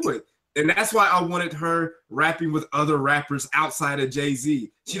could do it. And that's why I wanted her rapping with other rappers outside of Jay-Z.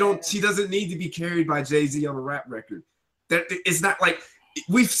 She doesn't need to be carried by Jay-Z on a rap record. That it's not like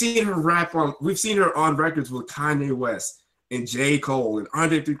we've seen her on records with Kanye West and J. Cole and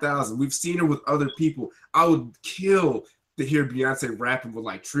Andre 3000. We've seen her with other people. I would kill to hear Beyonce rapping with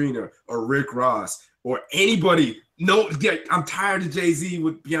like Trina or Rick Ross or anybody. No, I'm tired of Jay-Z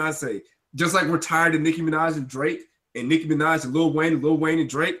with Beyonce. Just like we're tired of Nicki Minaj and Drake and Nicki Minaj and Lil Wayne and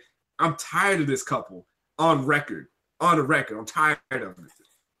Drake. I'm tired of this couple on record. I'm tired of it.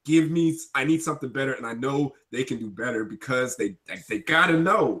 I need something better, and I know they can do better because they gotta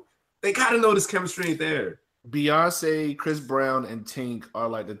know. They gotta know this chemistry ain't there. Beyonce, Chris Brown, and Tink are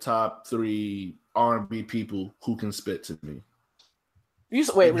like the top 3 R&B people who can spit to me.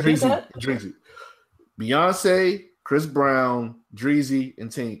 Repeat that? Dreezy. Beyonce, Chris Brown, Dreezy,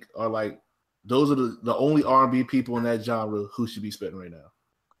 and Tink are like those are the only R&B people in that genre who should be spitting right now.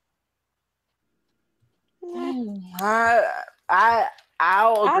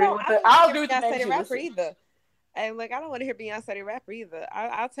 I'll agree with it. I'll agree with Beyonce the rapper either. And I don't want to hear Beyonce the rapper either.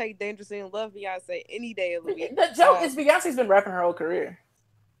 I'll take Dangerously and love Beyonce any day of the week. The joke is Beyonce's been rapping her whole career.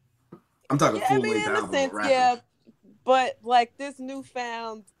 I'm talking full length album. In a sense, but like this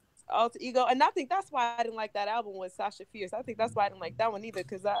newfound alter ego, and I think that's why I didn't like that album with Sasha Fierce. I think that's why I didn't like that one either,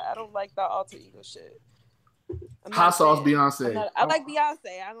 because I don't like that alter ego shit. Hot sauce Beyonce. I like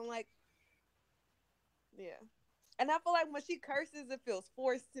Beyonce. I don't like. Yeah. And I feel like when she curses, it feels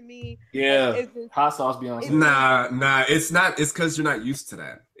forced to me. Yeah, Like, it's just, hot sauce Beyonce. Nah, it's not. It's because you're not used to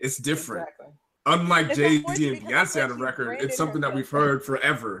that. It's different. Exactly. Unlike It's Jay-Z unfortunate and because Beyonce I feel on the like she's record, branded it's something that we've herself. heard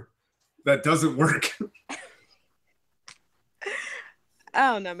forever that doesn't work.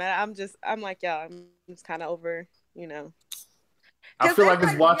 I don't know, man. I'm like y'all. I'm just kind of over, you know. I 'Cause feel like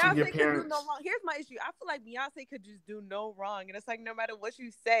it's watching Beyonce your could do parents. no wrong. Here's my issue. I feel like Beyonce could just do no wrong, and it's like no matter what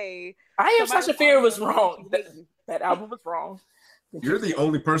you say, I Am somebody's Sasha Fierce always was gonna wrong. think That, you hate. that album was wrong. You're the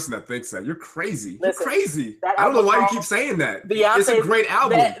only person that thinks that. You're crazy. Listen, You're crazy. that I don't know album why you wrong. keep saying that. Beyonce, It's a great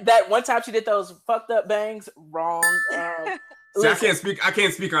album. That one time she did those fucked up bangs, wrong. And See, listen, I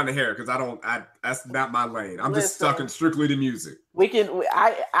can't speak on the hair because that's not my lane. I'm just stuck in strictly to music. we can.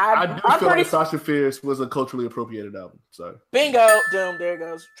 I I'm do feel pretty. like Sasha Fierce was a culturally appropriated album. So Bingo, doom. There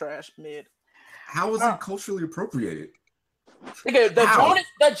goes trash mid. How is it culturally appropriated? Nigga, How?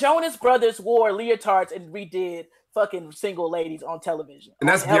 the Jonas Brothers wore leotards and redid fucking single ladies on television. And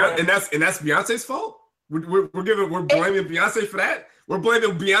that's On LA. that's Beyonce's fault. We're blaming Beyonce for that. We're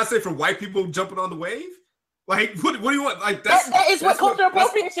blaming Beyonce for white people jumping on the wave. Like what do you want? Like that is what that's cultural that's-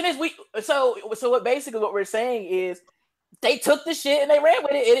 appropriation is. So what basically what we're saying is they took the shit and they ran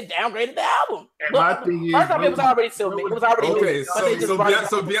with it and it downgraded the album. And my thing is, First off, it was already still it was already Okay, mixed, but they just brought it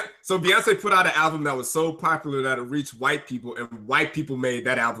down. so Beyonce put out an album that was so popular that it reached white people, and white people made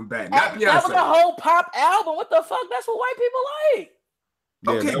that album bad. Not Beyonce. That was a whole pop album. What the fuck? That's what white people like.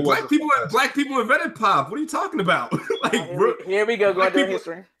 Yeah, Okay, black people invented pop. What are you talking about? Here we go. Going black down people-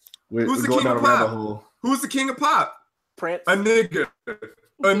 history. Who's the going king down of a rabbit pop? hole. Who's the king of pop? Prince. A nigga.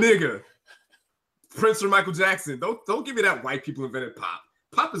 Prince or Michael Jackson. Don't give me that white people invented pop.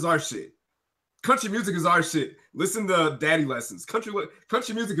 Pop is our shit. Country music is our shit. Listen to Daddy Lessons. Country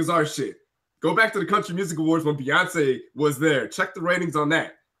music is our shit. Go back to the Country Music Awards when Beyonce was there. Check the ratings on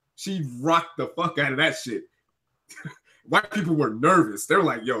that. She rocked the fuck out of that shit. White people were nervous. They're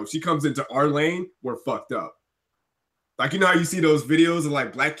like, yo, if she comes into our lane, we're fucked up. Like, you know how you see those videos of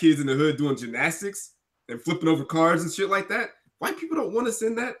like black kids in the hood doing gymnastics and flipping over cars and shit like that? White people don't want us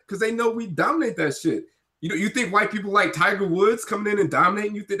in that because they know we dominate that shit. You know, you think white people like Tiger Woods coming in and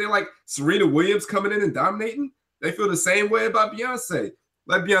dominating? You think they like Serena Williams coming in and dominating? They feel the same way about Beyonce.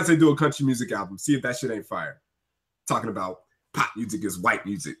 Let Beyonce do a country music album. See if that shit ain't fire. Talking about pop music is white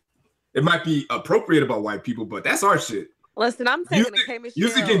music. It might be appropriate about white people, but that's our shit. Listen, I'm taking a K Michelle.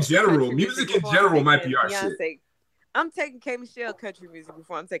 Music in general might be our Beyonce. shit. I'm taking K Michelle country music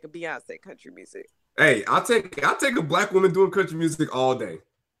before I'm taking Beyonce country music. Hey, I'll take a black woman doing country music all day.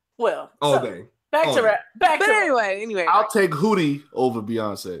 Well, All day. Back all to day. rap. Back But to anyway. I'll take Hootie over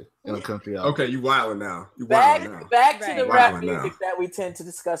Beyonce in a country album. Okay, you wilding now. You back wilding now. back to the Right. rap Wow, music now. that we tend to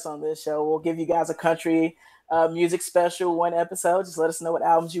discuss on this show. We'll give you guys a country music special one episode. Just let us know what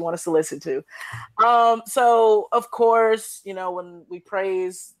albums you want us to listen to. So of course, you know, when we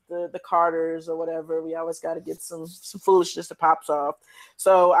praise the Carters or whatever, we always got to get some foolishness that pops off.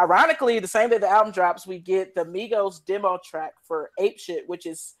 So ironically, the same day the album drops, we get the Migos demo track for Ape Shit, which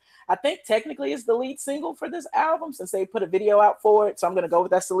is, I think technically is the lead single for this album since they put a video out for it. So I'm going to go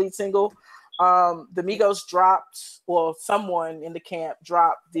with that's the lead single. The Migos dropped, well, someone in the camp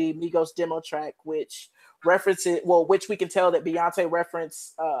dropped the Migos demo track, which which we can tell that Beyonce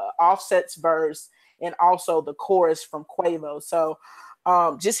referenced Offset's verse and also the chorus from Quavo. So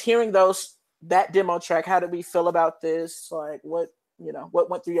just hearing that demo track, how did we feel about this? Like what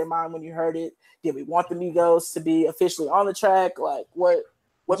went through your mind when you heard it? Did we want the Migos to be officially on the track? Like what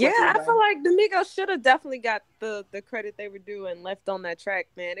Yeah, I feel like the Migos should have definitely got the credit they were due and left on that track,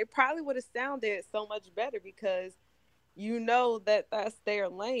 man. It probably would have sounded so much better because you know that that's their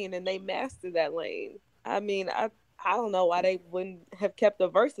lane and they mastered that lane. I mean, I don't know why they wouldn't have kept a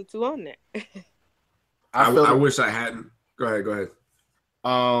verse or two on there. I wish I hadn't. Go ahead.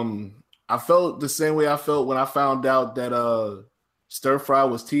 I felt the same way I felt when I found out that Stir Fry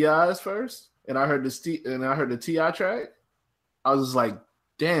was T.I.'s first, and I heard the T.I. track. I was just like,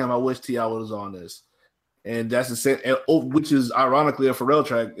 damn, I wish T.I. was on this. And that's the same, which is ironically a Pharrell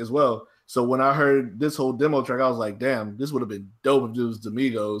track as well. So when I heard this whole demo track, I was like, damn, this would have been dope if it was the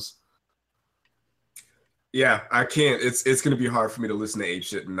Migos. Yeah, I can't. It's going to be hard for me to listen to Ape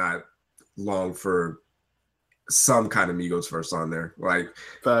Shit and not long for some kind of Migos verse on there. Like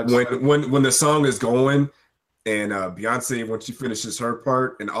Facts. when the song is going and Beyonce, when she finishes her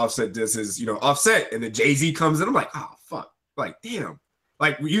part and Offset does his, Offset, and then Jay-Z comes in, I'm like, oh, fuck. Like, damn.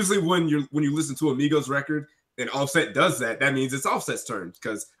 Like usually when you listen to a Migos record and Offset does that means it's Offset's turn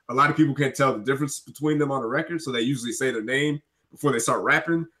because a lot of people can't tell the difference between them on a record, so they usually say their name before they start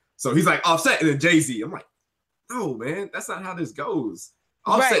rapping. So he's like Offset and then Jay-Z. I'm like, no, man, that's not how this goes.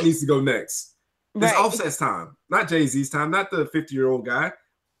 Offset needs to go next. It's Right. Offset's time, not Jay-Z's time, not the 50-year-old guy.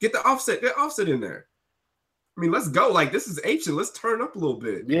 Get Offset in there. I mean, let's go. Like, this is ancient. Let's turn up a little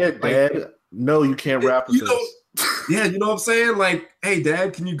bit. Yeah, Like, Dad. No, you can't rap with us. Yeah, you know what I'm saying? Like, hey,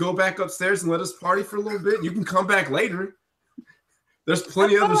 Dad, can you go back upstairs and let us party for a little bit? You can come back later. There's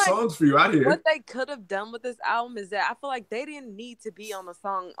plenty of other songs for you out here. What they could have done with this album is that I feel like they didn't need to be on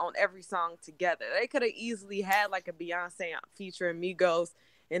every song together. They could have easily had like a Beyonce featuring Migos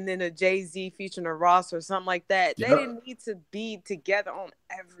and then a Jay-Z featuring a Ross or something like that. They didn't need to be together on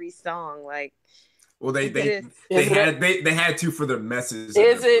every song. Like, well, they had to for their message.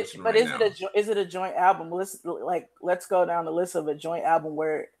 Is it a joint album? Let's go down the list of a joint album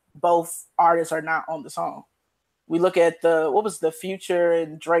where both artists are not on the song. We look at what was the Future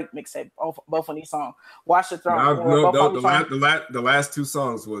and Drake mixtape, both on these songs. Watch the Throne. The last two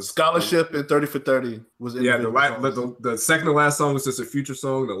songs was Scholarship and 30 for 30 was the second to last song was just a Future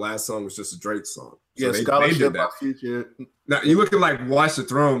song. The last song was just a Drake song. So Scholarship by Future. Now you look at like Watch the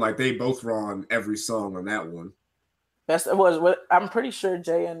Throne, like they both were on every song on that one. I'm pretty sure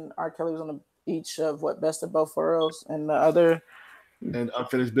Jay and R. Kelly was on each of Best of Both Worlds and the other and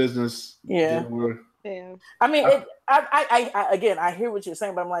Unfinished Business. Yeah. Yeah. I mean, I hear what you're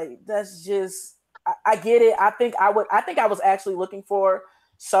saying, but I'm like, that's just, I get it. I think I was actually looking for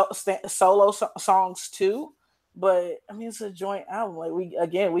solo songs too, but I mean, it's a joint album. Like we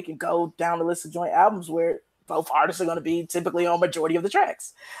can go down the list of joint albums where both artists are going to be typically on majority of the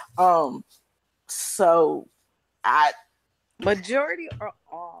tracks. Majority or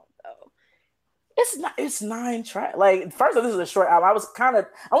all though. It's 9 tracks. Like, first of all, this is a short album. I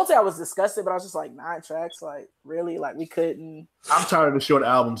won't say I was disgusted, but I was just like, 9 tracks? Like, really? Like, we couldn't. I'm tired of the short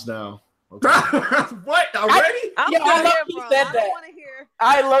albums now. Okay. What? Already? I low-key said that.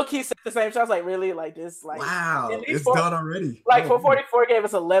 I low-key said the same shit. I was like, really? Like, this, like. Wow. It's done already. Like, 444 gave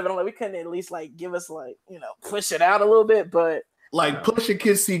us 11. I'm like, we couldn't at least, like, give us, like, push it out a little bit, but. Like, Push and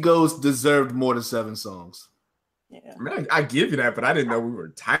Kids See Ghost deserved more than 7 songs. Yeah. I mean, I give you that, but I didn't know we were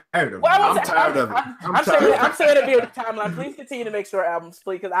tired of it. Well, I'm tired of it. I'm saying it be on the timeline. Please continue to make sure albums,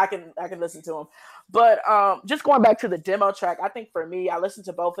 please, because I can listen to them. But just going back to the demo track, I think for me, I listened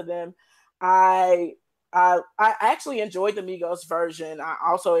to both of them. I actually enjoyed the Migos version. I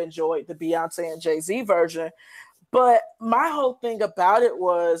also enjoyed the Beyonce and Jay-Z version. But my whole thing about it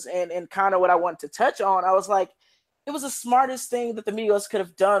was, and kind of what I wanted to touch on, I was like, it was the smartest thing that the Migos could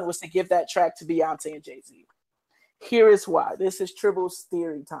have done was to give that track to Beyonce and Jay-Z. Here is why. This is Tribble's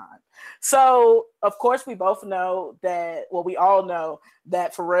theory time. So, of course, we all know that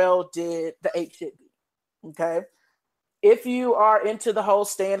Pharrell did the Ape Shit beat. Okay? If you are into the whole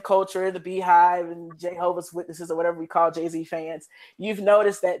stan culture, the Beehive and Jehovah's Witnesses or whatever we call Jay-Z fans, you've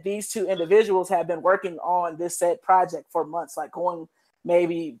noticed that these two individuals have been working on this said project for months, like going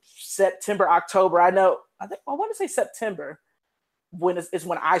maybe September, October. I want to say September. When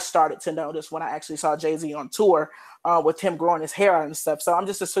I started to notice, when I actually saw Jay-Z on tour with him growing his hair out and stuff. So I'm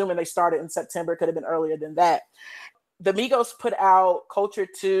just assuming they started in September. Could have been earlier than that. The Migos put out Culture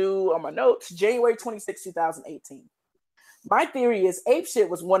 2 on my notes, January 26, 2018. My theory is Ape Shit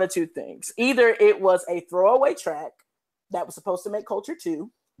was one of two things. Either it was a throwaway track that was supposed to make Culture 2.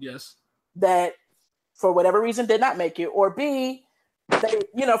 Yes. That for whatever reason did not make it. Or B,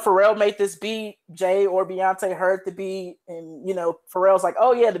 Pharrell made this beat, Jay or Beyonce heard the beat, and Pharrell's like,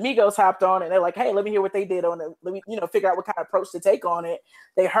 oh yeah, the Migos hopped on, and they're like, hey, let me hear what they did on it. Let me, figure out what kind of approach to take on it.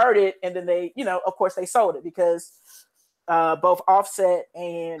 They heard it, and then they, of course, they sold it because both Offset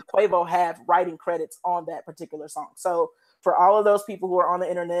and Quavo have writing credits on that particular song. So for all of those people who are on the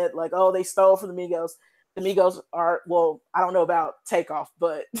internet, like, oh, they stole from the Migos are, well, I don't know about Takeoff,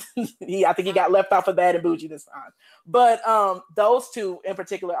 but I think he got left off of Bad and Bougie this time. But those two in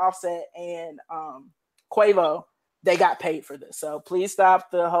particular, Offset and Quavo, they got paid for this. So please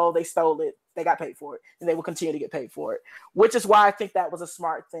stop the whole they stole it. They got paid for it, and they will continue to get paid for it, which is why I think that was a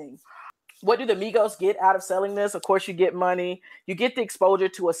smart thing. What do the Migos get out of selling this? Of course, you get money. You get the exposure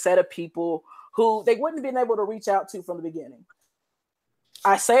to a set of people who they wouldn't have been able to reach out to from the beginning.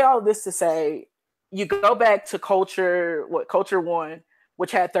 I say all this to say, you go back to Culture 1,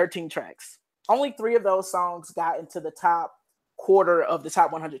 which had 13 tracks. Only 3 of those songs got into the top quarter of the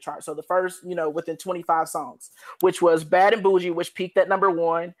top 100 chart. So the first, within 25 songs, which was Bad and Bougie, which peaked at number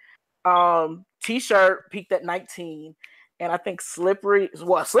 1. T-Shirt peaked at 19. And I think Slippery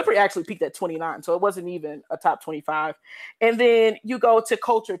actually peaked at 29. So it wasn't even a top 25. And then you go to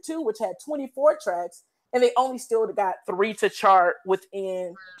Culture 2, which had 24 tracks, and they only still got 3 to chart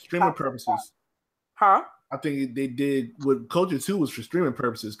within streaming purposes. Huh? I think they did what Culture 2 was for streaming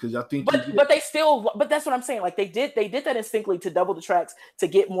purposes because I think but they still but that's what I'm saying. Like they did that instinctively to double the tracks to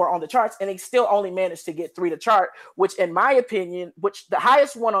get more on the charts, and they still only managed to get 3 to chart, which in my opinion, which the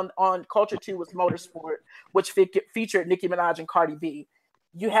highest one on Culture 2 was Motorsport, which featured Nicki Minaj and Cardi B.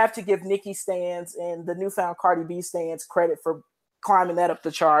 You have to give Nicki stans and the newfound Cardi B stans credit for climbing that up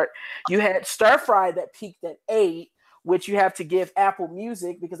the chart. You had Stir Fry that peaked at 8, which you have to give Apple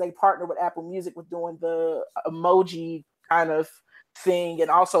Music because they partnered with Apple Music with doing the emoji kind of thing,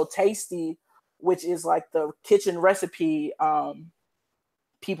 and also Tasty, which is like the kitchen recipe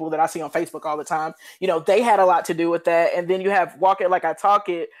people that I see on Facebook all the time. You know, they had a lot to do with that. And then you have Walk It Like I Talk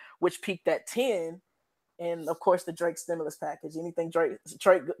It, which peaked at 10. And of course, the Drake stimulus package. Anything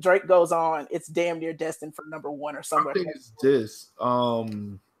Drake goes on, it's damn near destined for number 1 or somewhere. I think it's this.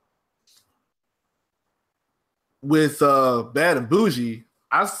 With Bad and Bougie,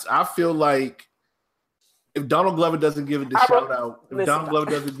 I feel like if Donald Glover doesn't give it the shout out, if Donald Glover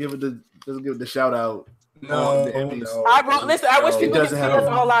doesn't give it the shout out, no. I wish people could see this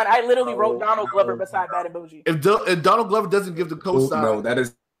online. I literally wrote Donald Glover beside Bad and Bougie. If Donald Glover doesn't give the co-sign, no, that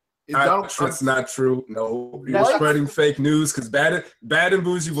is. That's not true. No, you're spreading fake news because Bad and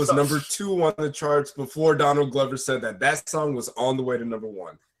Bougie was number 2 on the charts before Donald Glover said that song was on the way to number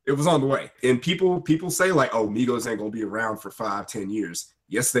 1. It was on the way. And people say like, oh, Migos ain't gonna be around for 5-10 years.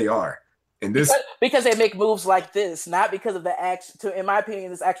 Yes, they are. And this because they make moves like this, not because of the in my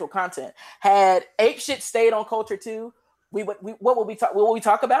opinion, this actual content. Had Ape Shit stayed on Culture 2, what would we talk? Will we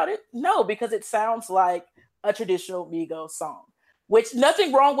talk about it? No, because it sounds like a traditional Migos song. Which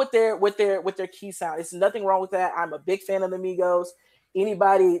nothing wrong with their key sound. It's nothing wrong with that. I'm a big fan of the Migos.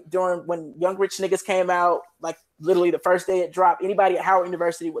 Anybody when Young Rich Niggas came out, like literally the first day it dropped, anybody at Howard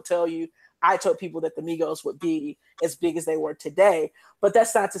University would tell you, I told people that the Migos would be as big as they were today. But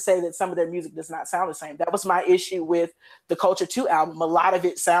that's not to say that some of their music does not sound the same. That was my issue with the Culture 2 album. A lot of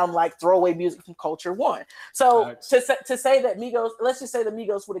it sound like throwaway music from Culture 1. So to say that Migos, let's just say the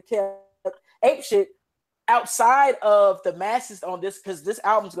Migos would have kept Ape Shit outside of the masses on this, because this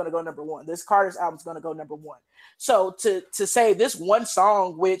album's going to go number 1. This Carter's album's going to go number 1. So to say this one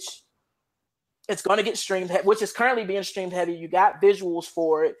song, which it's going to get streamed, which is currently being streamed heavy, you got visuals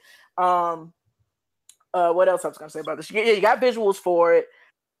for it. What else I was going to say about this? Yeah, you got visuals for it.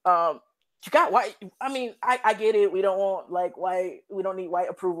 You got white. I mean, I get it. We don't want white. We don't need white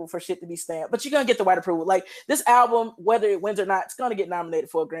approval for shit to be stamped. But you're gonna get the white approval. Like this album, whether it wins or not, it's gonna get nominated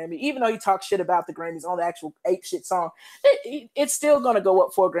for a Grammy. Even though he talks shit about the Grammys on the actual Ape Shit song, it's still gonna go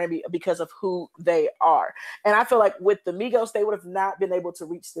up for a Grammy because of who they are. And I feel like with the Migos, they would have not been able to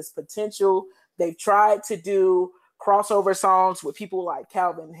reach this potential. They've tried to do crossover songs with people like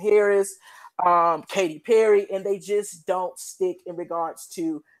Calvin Harris, Katy Perry, and they just don't stick in regards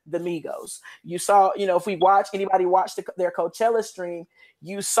to the Migos. You saw, if anybody watched their Coachella stream,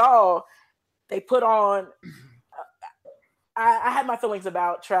 you saw they put on, I had my feelings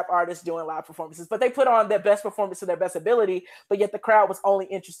about trap artists doing live performances, but they put on their best performance to their best ability, but yet the crowd was only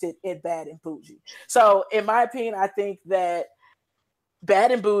interested in Bad and Bougie. So in my opinion, I think that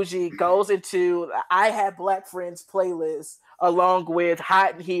Bad and Bougie goes into I Have Black Friends playlist along with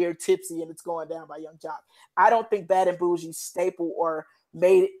Hot in Here, Tipsy, and It's Going Down by Young Jock. I don't think Bad and Bougie's staple or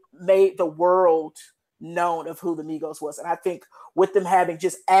made the world known of who the Migos was. And I think with them having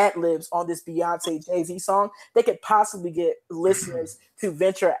just ad-libs on this Beyonce Jay-Z song, they could possibly get listeners to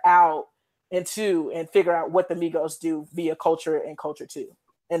venture out into and figure out what the Migos do via Culture and Culture 2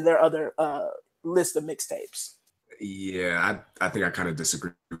 and their other list of mixtapes. Yeah, I think I kind of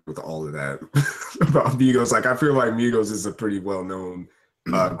disagree with all of that about Migos. Like, I feel like Migos is a pretty well-known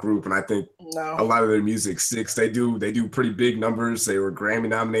group, and I think a lot of their music sticks. They do pretty big numbers. They were Grammy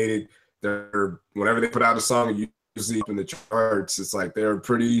nominated. Whenever they put out a song, and usually up in the charts, it's like I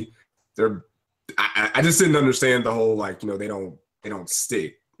just didn't understand the whole they don't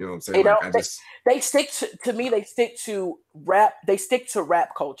stick. You know what I'm saying? They stick to rap. They stick to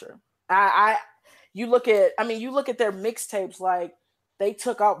rap culture. You look at their mixtapes, like they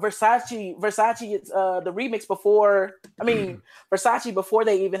took out Versace, the remix before. Versace, before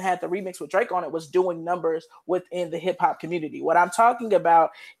they even had the remix with Drake on it, was doing numbers within the hip hop community. What I'm talking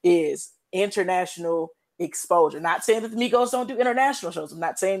about is international exposure. Not saying that the Migos don't do international shows. I'm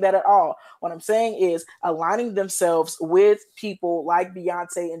not saying that at all. What I'm saying is aligning themselves with people like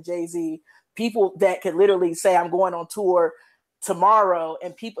Beyonce and Jay-Z, people that could literally say, I'm going on tour tomorrow,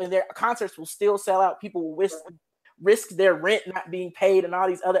 and people in their concerts will still sell out. People will risk their rent not being paid and all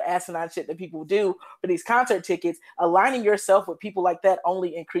these other asinine shit that people do for these concert tickets. Aligning yourself with people like that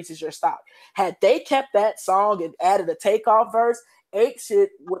only increases your stock. Had they kept that song and added a Takeoff verse, Ape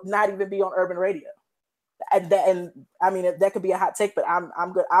Shit would not even be on urban radio. and I mean that could be a hot take, but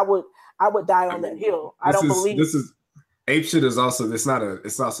I'm good. I would die on that hill. I don't believe this is Ape Shit is also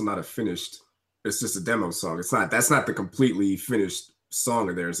it's also not a finished. It's just a demo song. That's not the completely finished song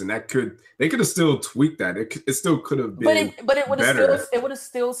of theirs, and they could have still tweaked that. It still could have been, but it would have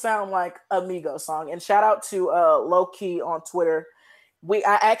still sound like a Migos song. And shout out to Low Key on Twitter.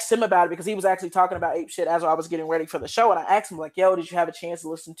 I asked him about it because he was actually talking about Ape Shit as I was getting ready for the show, and I asked him like, "Yo, did you have a chance to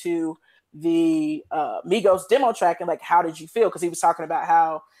listen to the Migos demo track, and like how did you feel?" Because he was talking about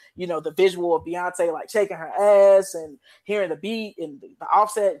how, you know, the visual of Beyonce like shaking her ass and hearing the beat and the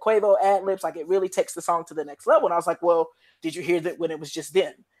Offset Quavo ad libs, like it really takes the song to the next level. And I was like, well, did you hear that when it was just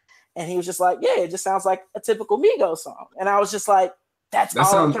them? And he was just like, yeah, it just sounds like a typical Migos song. And I was just like, that's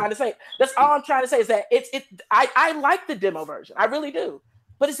all I'm trying to say. That's all I'm trying to say is that I like the demo version. I really do.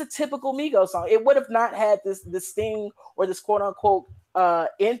 But it's a typical Migos song. It would have not had this sting or this quote unquote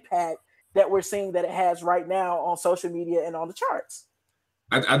impact that we're seeing that it has right now on social media and on the charts.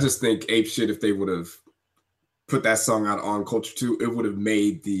 I just think Ape Shit, if they would have put that song out on Culture 2, it would have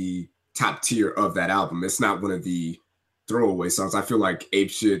made the top tier of that album. It's not one of the throwaway songs. I feel like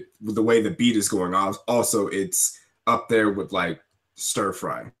Ape Shit, with the way the beat is going on, also it's up there with like Stir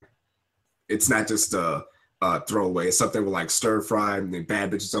Fry. It's not just a throwaway. It's up there with like Stir Fry and then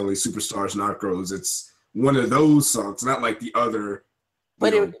Bad Bitches Only, Superstars, Narcos. It's one of those songs, not like the other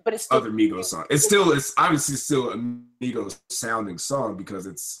it's still, other Migos song. It's obviously still a Migos sounding song because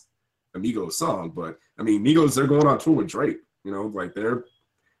it's a Migos song. But I mean, Migos, they're going on tour with Drake. You know, like they're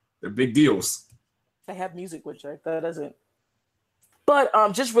big deals. They have music with Drake. That doesn't. But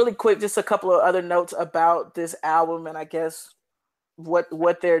just really quick, just a couple of other notes about this album, and I guess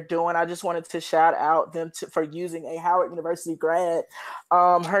what they're doing. I just wanted to shout out them for using a Howard University grad.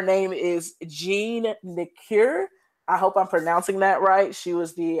 Her name is Jean Nicure. I hope I'm pronouncing that right. She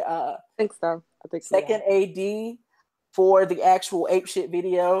was the I think so. second AD for the actual Ape Shit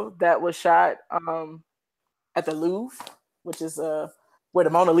video that was shot at the Louvre, which is where the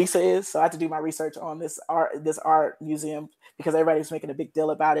Mona Lisa is. So I had to do my research on this art museum because everybody's making a big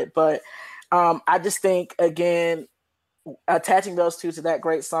deal about it. But I just think, again, attaching those two to that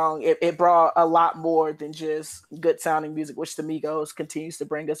great song, it brought a lot more than just good sounding music, which the Migos continues to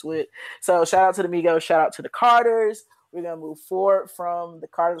bring us with. So shout out to the Migos, shout out to the Carters. We're gonna move forward from the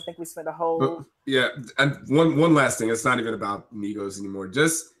Carters. I think we spent a whole and one last thing. It's not even about Migos anymore.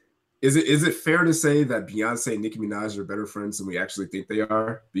 Just is it fair to say that Beyonce and Nicki Minaj are better friends than we actually think they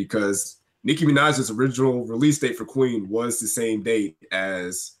are? Because Nicki Minaj's original release date for Queen was the same date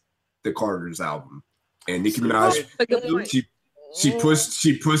as the Carters album. And Nicki Minaj,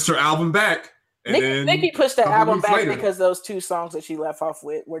 she pushed her album back, and Nicki pushed the album back because those two songs that she left off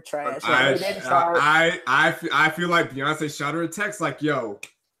with were trash. I feel like Beyonce shot her a text like, "Yo,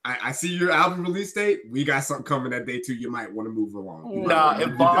 I see your album release date. We got something coming that day too. You might want to move along."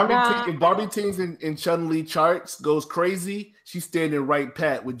 If Barbie Teens and Chun-Li charts goes crazy, she's standing right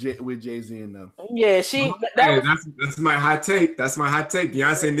pat with Jay-Z and them. Yeah, that's my hot take. That's my hot take.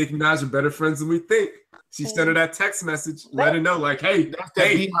 Beyonce and Nicki Minaj are better friends than we think. She sent her that text message, let her know, like, hey, that's that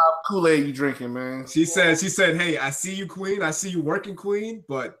Beehive Kool-Aid you drinking, man. She said, hey, I see you, Queen. I see you working, Queen,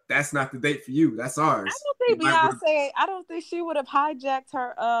 but that's not the date for you. That's ours. I don't think she would have hijacked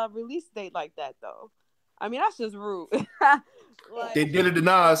her release date like that, though. I mean, that's just rude. They did it to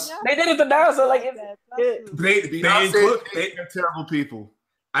Nas. They did it to Nas. So like, they're terrible people.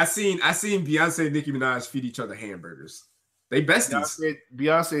 I seen Beyonce and Nicki Minaj feed each other hamburgers. They besties.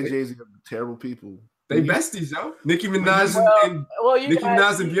 Beyonce and Jay-Z are terrible people. They besties, yo. Nicki Minaj and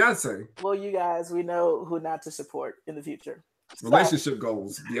Beyonce. Well, you guys, we know who not to support in the future. Relationship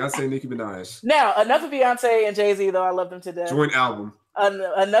goals: Beyonce and Nicki Minaj. Now, enough of Beyonce and Jay-Z, though I love them to death. Joint album.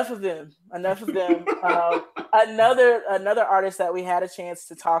 Enough of them. Another artist that we had a chance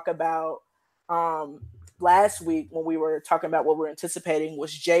to talk about last week when we were talking about what we're anticipating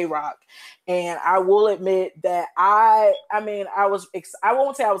was J-Rock. And I will admit that I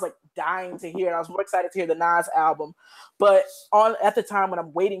won't say I was like dying to hear it. I was more excited to hear the Nas album. But at the time when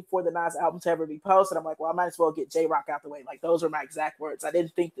I'm waiting for the Nas album to ever be posted, I'm like, well, I might as well get J-Rock out the way. Like, those are my exact words. I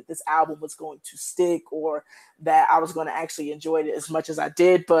didn't think that this album was going to stick or that I was going to actually enjoy it as much as I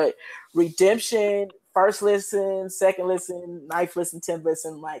did. But Redemption, first listen, second listen, ninth listen, 10th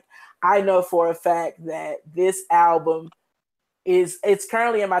listen, like, I know for a fact that this album it's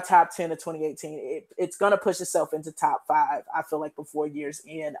currently in my top 10 of 2018. It's going to push itself into top 5, I feel like, before year's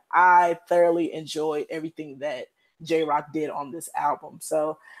end. I thoroughly enjoyed everything that J-Rock did on this album.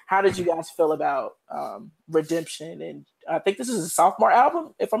 So how did you guys feel about Redemption? And I think this is a sophomore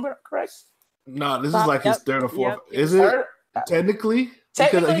album, if I'm correct. No, this is like his third or fourth. Is it? Technically?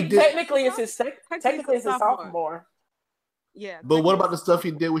 Technically, it's his sophomore. Yeah. But what about the stuff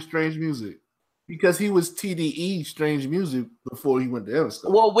he did with Strange Music? Because he was TDE Strange Music before he went to Everstar.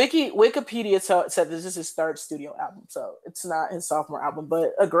 Well, Wikipedia said this is his third studio album, so it's not his sophomore album,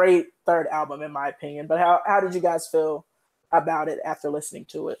 but a great third album in my opinion. But how did you guys feel about it after listening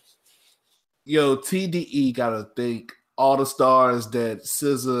to it? Yo, TDE gotta thank all the stars that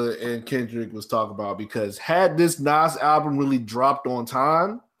SZA and Kendrick was talking about, because had this Nas album really dropped on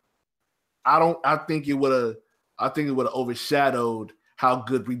time, I think it would have overshadowed how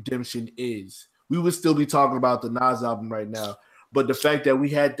good Redemption is. We would still be talking about the Nas album right now. But the fact that we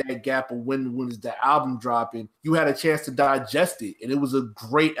had that gap of when is the album dropping, you had a chance to digest it. And it was a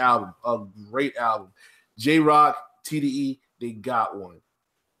great album. J-Rock, TDE, they got one.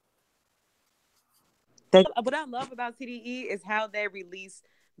 What I love about TDE is how they release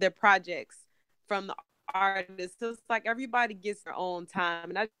their projects from the artists. So it's like everybody gets their own time.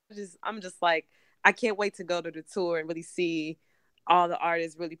 And I'm just like, I can't wait to go to the tour and really see all the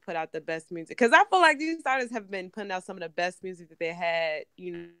artists really put out the best music, because I feel like these artists have been putting out some of the best music that they had,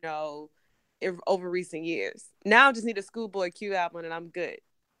 over recent years. Now I just need a Schoolboy Q album and I'm good.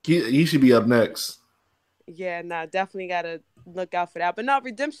 He should be up next. Yeah, definitely gotta look out for that. But no,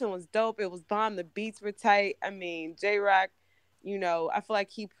 Redemption was dope. It was bomb. The beats were tight. I mean, J-Rock, I feel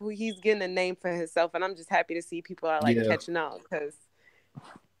like he's getting a name for himself, and I'm just happy to see people are catching on, because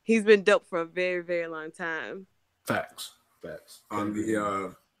he's been dope for a very, very long time. Facts. On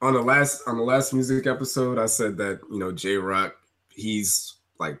the last music episode, I said that J-Rock, he's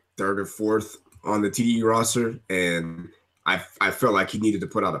like third or fourth on the TDE roster, and I felt like he needed to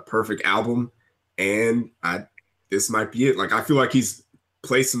put out a perfect album, and this might be it. Like, I feel like he's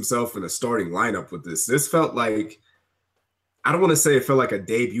placed himself in a starting lineup with this. This felt like, I don't want to say it felt like a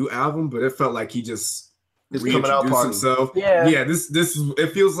debut album, but it felt like he just reintroduced himself. Yeah. This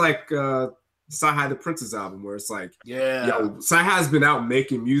it feels like Sci-Hi the Prince's album, where it's like, Sci-Hi's been out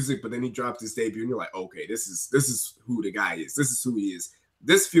making music, but then he dropped his debut, and you're like, okay, this is who the guy is. This is who he is.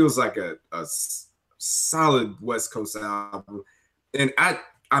 This feels like a solid West Coast album, and I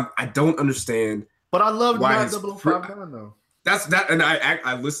don't understand. But I love 9059 though. That's that, and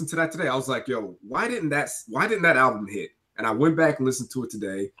I listened to that today. I was like, yo, why didn't that album hit? And I went back and listened to it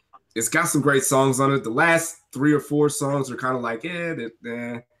today. It's got some great songs on it. The last 3 or 4 songs are kind of like,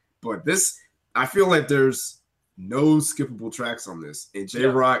 but this, I feel like there's no skippable tracks on this. And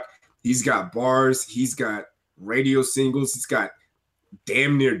J-Rock, he's got bars, he's got radio singles, he's got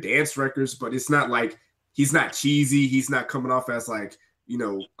damn near dance records, but it's not like, he's not cheesy, he's not coming off as like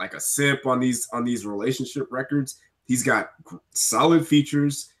a simp on these relationship records. He's got solid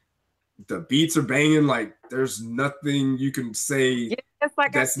features. The beats are banging. Like, there's nothing you can say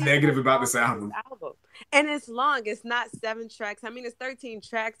that's negative about this album. And it's long. It's not 7 tracks. I mean, it's 13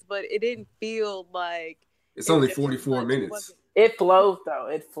 tracks, but it didn't feel like it's only 44 minutes. It flowed though.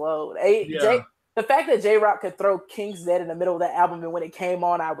 It flowed. The fact that J-Rock could throw King's Dead in the middle of that album, and when it came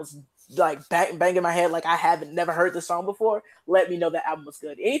on, I was like banging my head like I never heard the song before, let me know the album was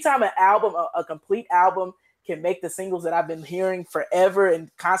good. Anytime an album, a complete album, can make the singles that I've been hearing forever and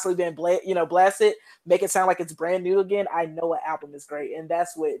constantly been blasted, make it sound like it's brand new again, I know an album is great. And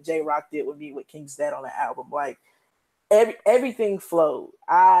that's what J-Rock did with me with King's Dead on the album. Like, everything flowed.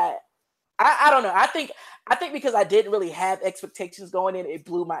 I don't know. I think because I didn't really have expectations going in, it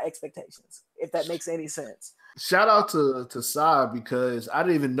blew my expectations, if that makes any sense. Shout out to Sai, because I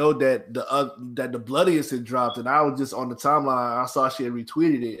didn't even know that the Bloodiest had dropped, and I was just on the timeline. I saw she had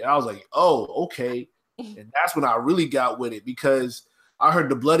retweeted it, and I was like, oh, okay. And that's when I really got with it, because I heard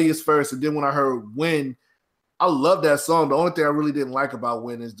the Bloodiest first, and then when I heard When, I love that song. The only thing I really didn't like about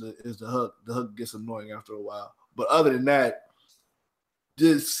When is the hook. The hook gets annoying after a while. But other than that,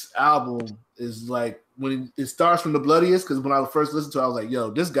 this album is like, when it starts from the Bloodiest, because when I first listened to it, I was like,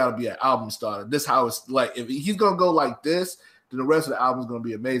 yo, this got to be an album starter. This how it's like, if he's going to go like this, then the rest of the album is going to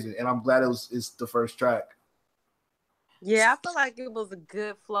be amazing. And I'm glad it's the first track. Yeah, I feel like it was a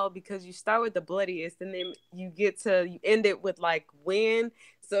good flow, because you start with the Bloodiest, and then you end it with like When.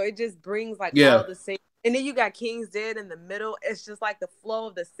 So it just brings like all the same. And then you got King's Dead in the middle. It's just like the flow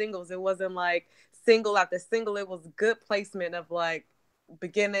of the singles. It wasn't like single after single. It was good placement of like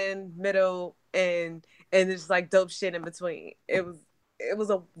beginning, middle, and it's like dope shit in between. It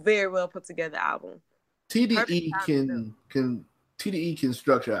was a very well put together album. TDE can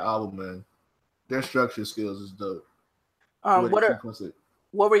structure an album, man. Their structure skills is dope.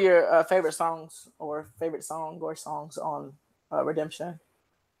 What were your favorite songs or songs on Redemption?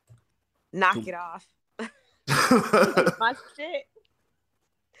 Knock It Off. My shit.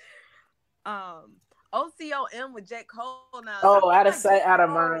 OCOM with J. Cole now. Oh, out of sight, out of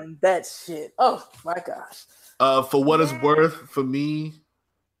mind. That shit. Oh my gosh. For what it's worth, for me,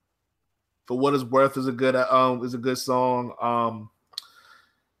 for what it's worth is a good song.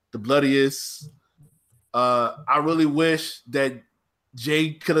 The Bloodiest. I really wish that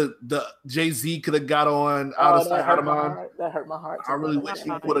Jay-Z could have got on Out of Sight, Out of Mind. That hurt my heart. I really wish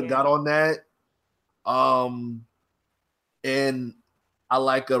he would have got on that. And I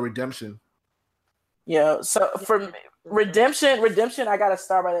like Redemption. Yeah. So for Redemption, I gotta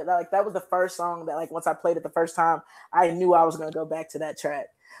start by that. Like that was the first song that, like, once I played it the first time, I knew I was gonna go back to that track.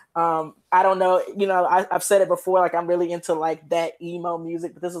 I don't know, I've said it before, like I'm really into like that emo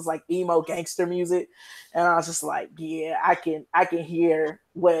music, but this was like emo gangster music, and I was just like, yeah, I can hear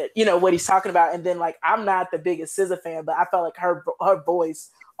what he's talking about. And then, like, I'm not the biggest SZA fan, but I felt like her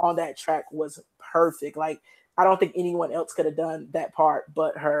voice on that track was perfect. Like I don't think anyone else could have done that part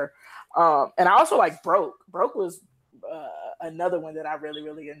but her. And I also like Broke was another one that I really,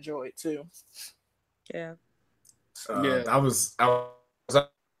 really enjoyed too. Yeah. I was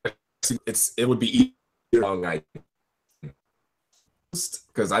it would be easier on like,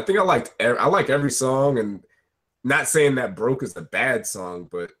 because I think I like every song, and not saying that Broke is a bad song,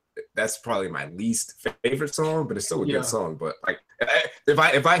 but that's probably my least favorite song, but it's still a good song. But like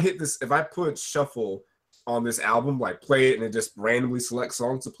if I put shuffle on this album, like play it and then just randomly select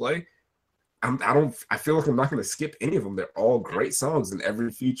songs to play, I feel like I'm not going to skip any of them. They're all great songs and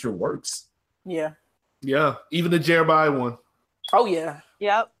every feature works. Yeah. Yeah. Even the Jeremiah one. Oh yeah.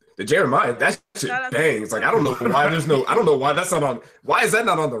 Yep. The Jeremiah, that shit bangs. Like I don't know why that's not on. Why is that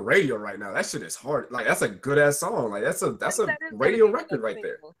not on the radio right now? That shit is hard. Like that's a good ass song. Like that's a radio record right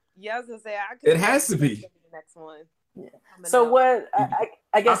there. Yeah, I was gonna say it has to be the next one. Yeah. So what?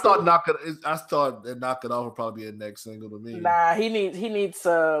 I guess I thought Knock It Off would probably be a next single to me. Nah, he needs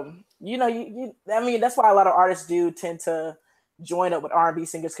I mean, that's why a lot of artists do tend to join up with R&B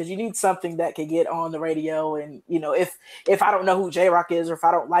singers, because you need something that can get on the radio. And if I don't know who J-Rock is, or if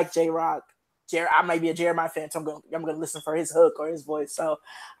I don't like J-Rock, I might be a Jeremiah fan, so I'm gonna listen for his hook or his voice. So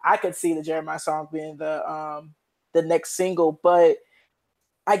I could see the Jeremiah song being the next single. But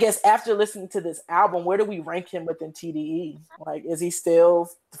I guess after listening to this album, where do we rank him within TDE? Like, is he still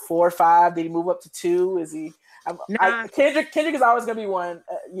 4 or 5? Did he move up to 2? Is he? Kendrick is always gonna be 1,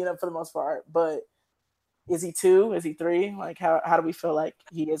 for the most part. But is he 2? Is he 3? Like, how do we feel like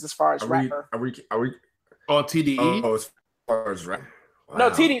he is as far as rapper? Are we on TDE? Oh, as far as rap. Wow. No,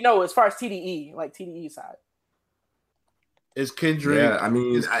 TDE. No, as far as TDE, like TDE side. Is Kendrick? Yeah, I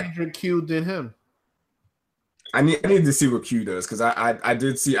mean, is Kendrick Q than him? I need to see what Q does, because I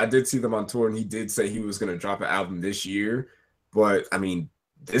did see them on tour, and he did say he was going to drop an album this year. But I mean,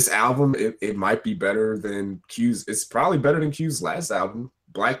 this album it might be better than Q's. It's probably better than Q's last album,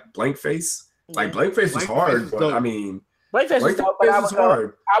 Blank Face. Like Blank Face was hard, but I mean, Blank Face was dope, but I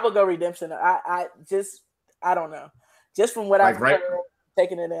would go Redemption. I don't know. Just from what I've heard,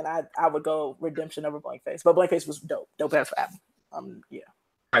 taking it in, I would go Redemption over Blank Face. But Blank Face was dope ass album. Yeah.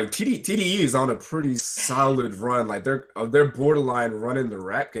 Like TDE is on a pretty solid run. Like they're borderline running the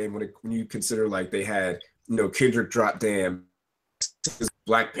rap game when you consider, like, they had Kendrick drop Damn, his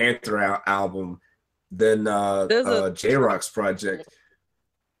Black Panther album, then J-Rock's project.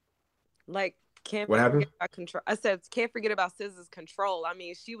 Like, what happened? Control. I said can't forget about SZA's Control. I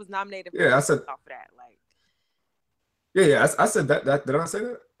mean, she was nominated. I said off of that. Like, I said that. Did I say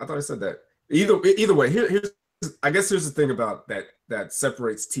that? I thought I said that. Either way, here's the thing about that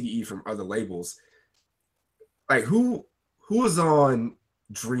separates TDE from other labels. Like, who is on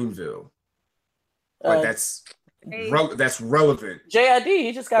Dreamville? Like that's relevant. JID,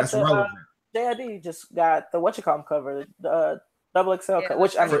 he just got relevant. JID just got the cover, the double XL cover,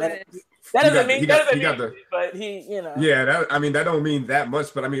 which I mean that don't mean that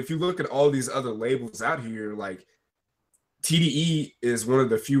much. But I mean, if you look at all these other labels out here, like TDE is one of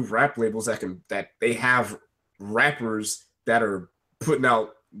the few rap labels that they have rappers that are putting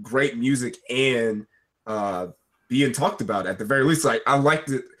out great music and being talked about at the very least. Like, I liked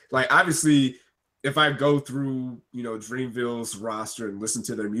it. Like, obviously, if I go through Dreamville's roster and listen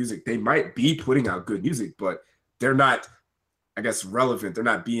to their music, they might be putting out good music, but they're not, I guess, relevant. They're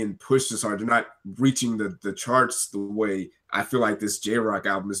not being pushed as hard. They're not reaching the charts the way I feel like this J-Rock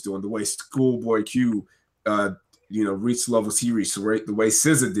album is doing, the way Schoolboy Q reached levels he reached, the way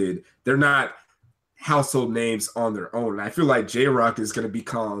SZA did. They're not household names on their own. And I feel like J-Rock is going to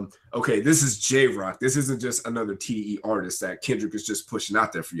become, okay, this is J-Rock. This isn't just another TDE artist that Kendrick is just pushing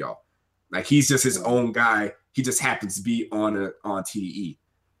out there for y'all. Like, he's just his own guy. He just happens to be on TDE.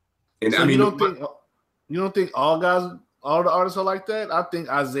 And so you don't think all guys all the artists are like that. I think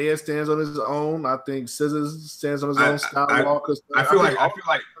Isaiah stands on his own. I think SZA stands on his own. Skywalker. I feel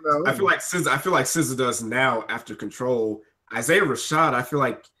like SZA does now after Control. Isaiah Rashad, I feel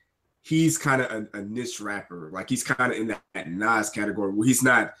like he's kind of a niche rapper. Like he's kind of in that Nas category where he's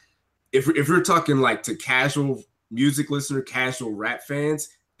not. If we're talking like to casual music listener, casual rap fans,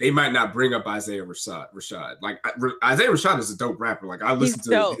 they might not bring up Isaiah Rashad. Like Isaiah Rashad is a dope rapper. Like I listen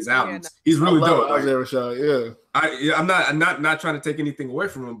to his albums. He's really dope. Isaiah Rashad, yeah. I'm not trying to take anything away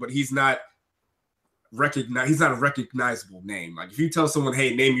from him, but he's not He's not a recognizable name. Like if you tell someone,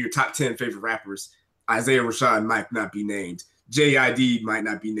 "Hey, name your top 10 favorite rappers," Isaiah Rashad might not be named. JID might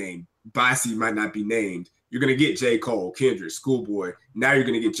not be named. Bossy might not be named. You're gonna get J. Cole, Kendrick, Schoolboy. Now you're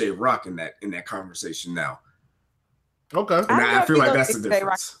gonna get J. Rock in that conversation now. Okay, and I feel like that's the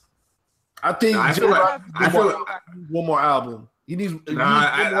difference. I think I feel like one more album. He needs one more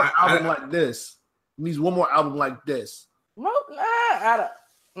album like this. He needs one more album like this. Well, I don't.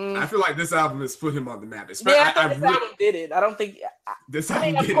 I feel like this album has put him on the map. This album did it. I don't think this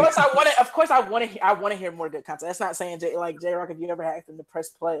album. Of course, I want to hear more good content. That's not saying J Rock. If you ever had them to press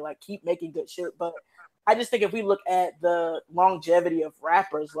play, like keep making good shit. But I just think if we look at the longevity of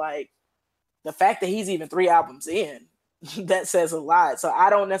rappers, like the fact that he's even 3 albums in, that says a lot. So I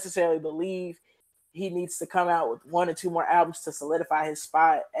don't necessarily believe he needs to come out with 1 or 2 more albums to solidify his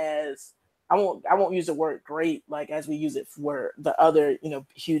spot as. I won't use the word great like as we use it for the other,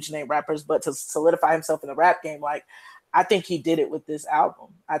 huge name rappers, but to solidify himself in the rap game, like I think he did it with this album.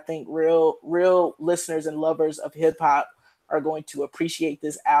 I think real listeners and lovers of hip hop are going to appreciate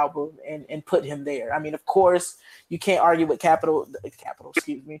this album and put him there. I mean, of course, you can't argue with popular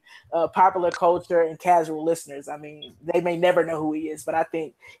culture and casual listeners. I mean, they may never know who he is, but I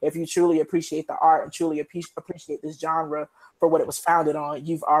think if you truly appreciate the art and truly appreciate this genre for what it was founded on,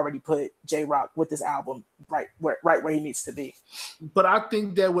 you've already put J Rock with this album right where he needs to be. But I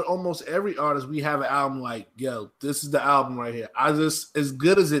think that with almost every artist, we have an album like, yo, this is the album right here. As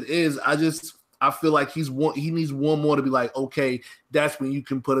good as it is, I feel like he needs one more to be like, okay, that's when you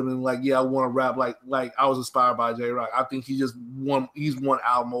can put him in like, yeah, I want to rap like I was inspired by J Rock. I think he's one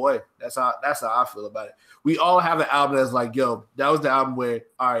album away. That's how I feel about it. We all have an album that's like, yo, that was the album where,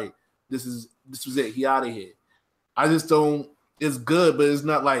 all right, this was it. He out of here. I just don't. It's good, but it's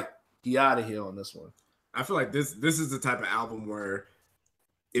not like he out of here on this one. I feel like this is the type of album where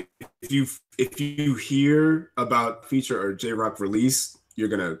if you hear about feature or J Rock release, you're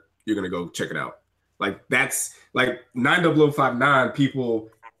gonna go check it out. Like that's like 90059. People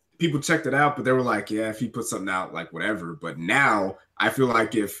checked it out, but they were like, yeah, if he put something out, like whatever. But now I feel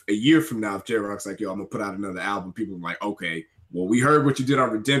like if a year from now, if J Rock's like, yo, I'm gonna put out another album, people are like, okay, well, we heard what you did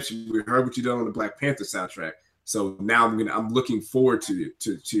on Redemption, we heard what you did on the Black Panther soundtrack. So now I'm looking forward to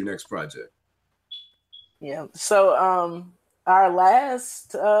your next project. Yeah. So our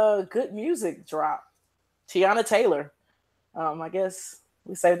last good music drop, Teyana Taylor. I guess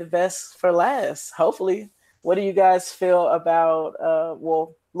we saved the best for last. Hopefully. What do you guys feel about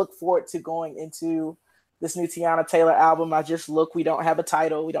look forward to going into this new Teyana Taylor album? We don't have a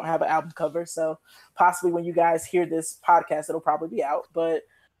title, we don't have an album cover. So possibly when you guys hear this podcast, it'll probably be out. But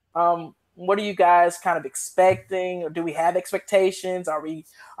what are you guys kind of expecting, or do we have expectations? Are we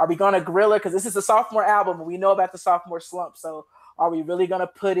going to grill it? Because this is a sophomore album, and we know about the sophomore slump. So are we really going to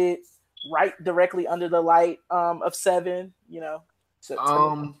put it right directly under the light of 7?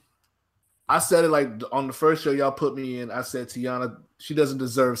 I said it like on the first show y'all put me in. I said Teyana, she doesn't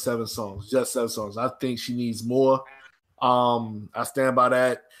deserve 7 songs, just 7 songs. I think she needs more. I stand by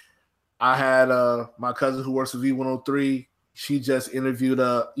that. I had my cousin who works for V103. She just interviewed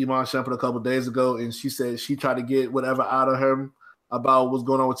Iman Shumpert a couple of days ago, and she said she tried to get whatever out of him about what's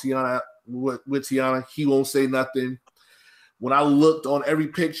going on with Teyana. With Teyana, he won't say nothing. When I looked on every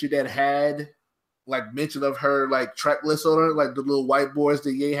picture that had like mention of her like track list on her, like the little whiteboards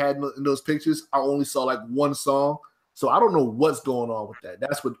that Ye had in those pictures, I only saw like 1 song. So I don't know what's going on with that.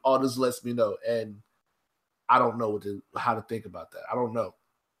 That's what all this lets me know, and I don't know how to think about that. I don't know.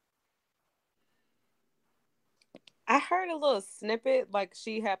 I heard a little snippet, like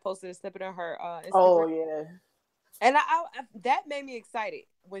she had posted a snippet on her Instagram. Oh yeah, and I that made me excited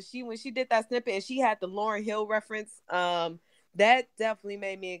when she did that snippet and she had the Lauryn Hill reference. That definitely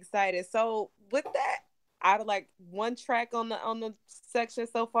made me excited. So with that, out of like 1 track on the section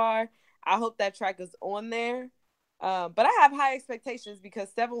so far, I hope that track is on there. But I have high expectations because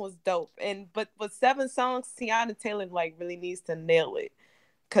 7 was dope, but with 7 songs, Teyana Taylor like really needs to nail it.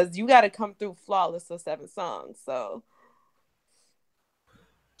 Because you got to come through flawless with 7 songs. So,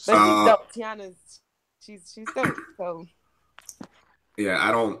 but she's dope. Teyana's she's dope. So, yeah, I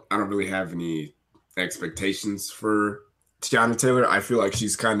don't really have any expectations for Tiana Taylor, I feel like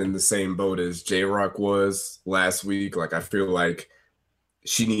she's kind of in the same boat as J Rock was last week. Like, I feel like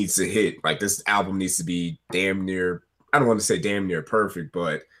she needs to hit. Like, this album needs to be damn near, I don't want to say damn near perfect,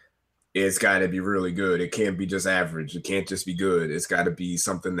 but it's got to be really good. It can't be just average. It can't just be good. It's got to be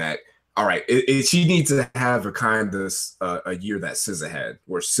something that, all right, she needs to have a kind of a year that SZA had,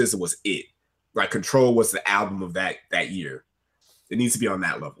 where SZA was it. Like, Control was the album of that year. It needs to be on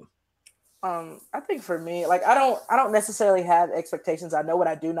that level. I think for me, like I don't necessarily have expectations. I know what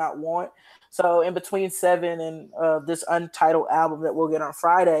I do not want. So in between Seven and this Untitled album that we'll get on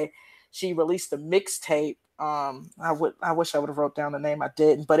Friday, she released a mixtape. I wish I would have wrote down the name. I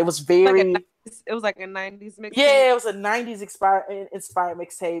didn't, but it was very. It was like a 90s mixtape. Yeah, it was a 90s inspired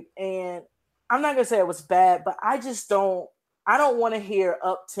mixtape, and I'm not gonna say it was bad, but I don't want to hear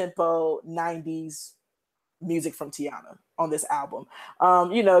up tempo 90s music from Tiana on this album.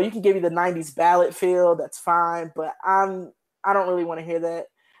 You can give me the 90s ballad feel, that's fine, but I don't really want to hear that.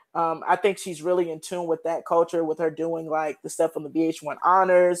 I think she's really in tune with that culture, with her doing like the stuff on the VH1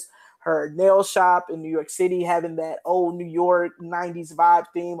 Honors, her nail shop in New York City, having that old New York 90s vibe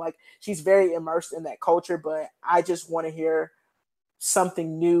theme. Like, she's very immersed in that culture, but I just want to hear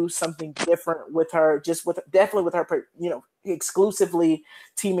something new, something different with her, definitely with her, exclusively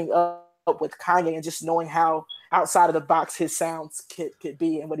teaming up with Kanye, and just knowing how outside of the box his sounds could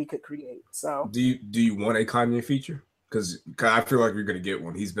be and what he could create. So do you want a Kanye feature? Because I feel like you're gonna get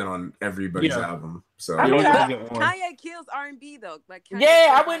one. He's been on everybody's album. So Kanye kills R&B though. Like,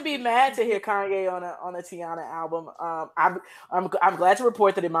 I wouldn't be mad to hear Kanye on a Tiana album. I'm glad to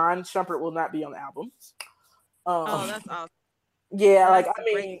report that Iman Shumpert will not be on the album. That's awesome. Yeah, like, I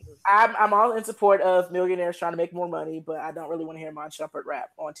mean, I'm all in support of millionaires trying to make more money, but I don't really want to hear Iman Shumpert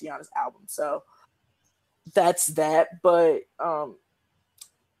rap on Tiana's album. So that's that. But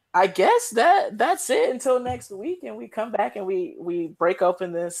I guess that's it until next week, and we come back and we break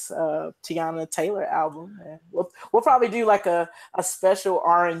open this Tiana Taylor album, and we'll probably do like a special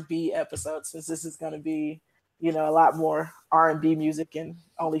R&B episode, since this is going to be a lot more R&B music and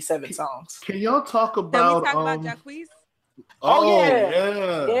only 7 songs. Can y'all talk about? Can we talk about Jacquees?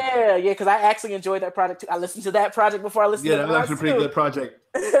 Yeah, because I actually enjoyed that project too. I listened to that project before I listened to that was actually a pretty good project.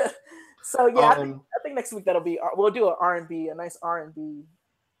 So yeah, I think next week we'll do a nice R&B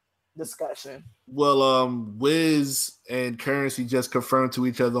discussion. Well, Wiz and Currency just confirmed to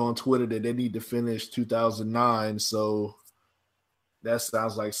each other on Twitter that they need to finish 2009, so that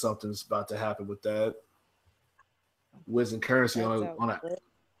sounds like something's about to happen with that. Wiz and Currency on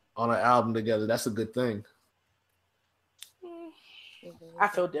an album together. That's a good thing. I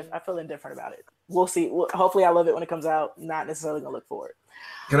feel indifferent about it. We'll see. Hopefully, I love it when it comes out. Not necessarily gonna look for it.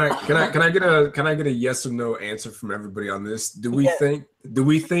 Can I get a yes or no answer from everybody on this? Do we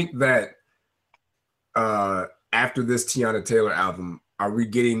think that after this Tiana Taylor album, are we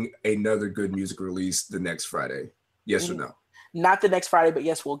getting another good music release the next Friday? Yes or no? Not the next Friday, but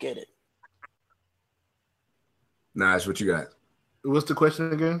yes, we'll get it. Naj, what you got? What's the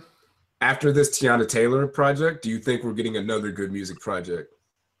question again? After this Tiana Taylor project, do you think we're getting another good music project?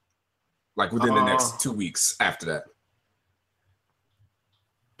 Like within the next 2 weeks after that?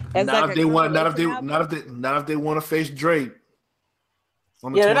 Not if they want to face Drake.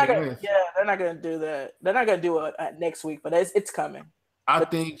 They're not gonna do that. They're not gonna do it next week, but it's coming. I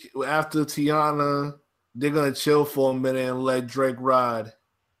think after Tiana, they're gonna chill for a minute and let Drake ride.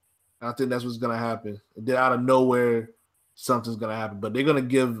 I think that's what's gonna happen. Then out of nowhere, something's gonna happen. But they're gonna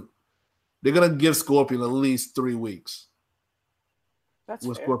give Scorpion at least 3 weeks. That's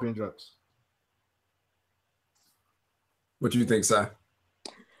when fair. Scorpion drops. What do you think, Si?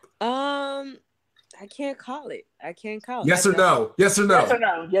 I can't call it. Yes or no? Yes or no? Yes or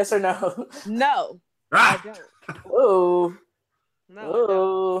no? Yes or no? No. Ah! I don't. Ooh. No.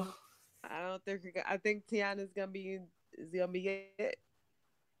 Ooh. I don't think I think Tiana's gonna be it.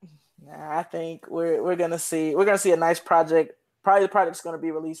 Nah, I think we're gonna see a nice project. Probably the project's gonna be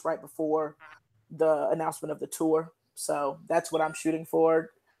released right before the announcement of the tour. So that's what I'm shooting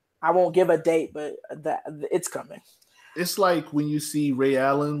for. I won't give a date, but it's coming. It's like when you see Ray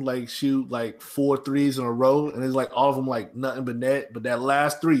Allen like shoot like 4 threes in a row, and it's like all of them like nothing but net. But that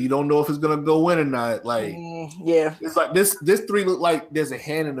last 3, you don't know if it's gonna go in or not. Like, yeah, it's like this 3 look like there's a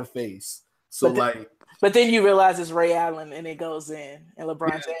hand in the face. So but then you realize it's Ray Allen and it goes in, and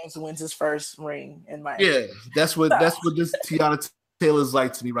LeBron James wins his first ring in Miami. Yeah, that's what this Tiana Taylor is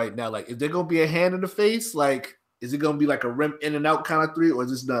like to me right now. Like, is there gonna be a hand in the face? Like, is it gonna be like a rim in and out kind of 3, or is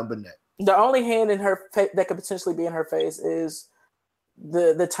this nothing but net? The only hand in her that could potentially be in her face is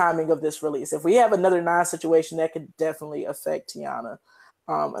the timing of this release. If we have another non-situation, that could definitely affect Tiana.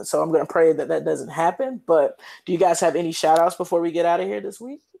 So I'm going to pray that that doesn't happen. But do you guys have any shout outs before we get out of here this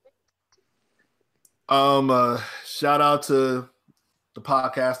week? Shout out to the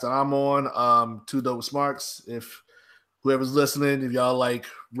podcast that I'm on, Two Dope Smarks. If whoever's listening, if y'all like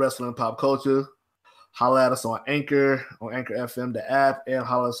wrestling and pop culture, holla at us on Anchor FM, the app, and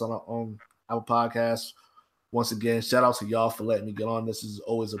holla at us on Apple Podcasts. Once again, shout out to y'all for letting me get on. This is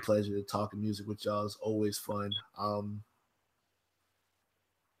always a pleasure talking music with y'all. It's always fun.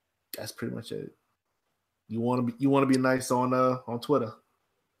 That's pretty much it. You want to be nice on Twitter.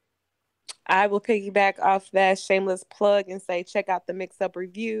 I will piggyback off that shameless plug and say check out the Mix Up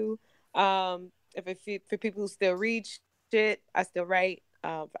Review. For people who still read shit, I still write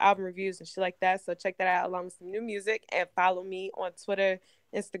for album reviews and shit like that. So check that out along with some new music, and follow me on Twitter,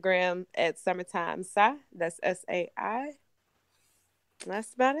 Instagram at Summertime Sai. That's SAI.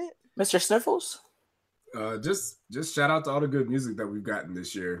 That's about it. Mr. Sniffles? Just shout out to all the good music that we've gotten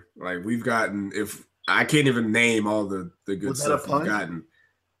this year. Like we've gotten, if I can't even name all the good stuff we've gotten.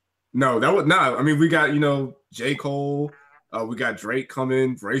 No, that was not. I mean, we got, J. Cole, we got Drake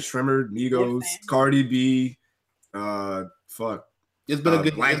coming, Ray Shrimmer, Migos, Cardi B, fuck. It's been a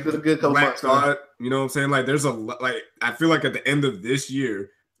good couple Black months. Thought, you know what I'm saying? Like there's I feel like at the end of this year,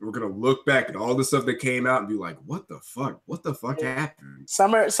 we're gonna look back at all the stuff that came out and be like, what the fuck happened?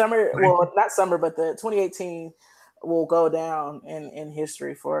 Summer, well, not summer, but the 2018 will go down in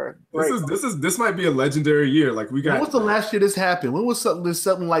history for this might be a legendary year. Like we got. When was the last year this happened? When was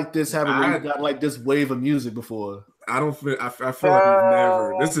something like this happened? Where you got like this wave of music before? I feel like we've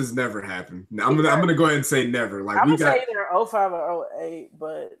never. This has never happened. I'm gonna go ahead and say never. Like I'm gonna say either 05 or 08,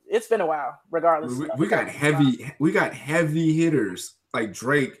 but it's been a while. Regardless, we got heavy hitters like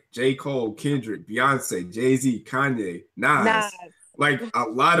Drake, J. Cole, Kendrick, Beyonce, Jay-Z, Kanye, Nas. Like a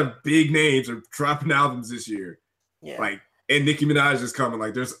lot of big names are dropping albums this year. Yeah. Like, and Nicki Minaj is coming.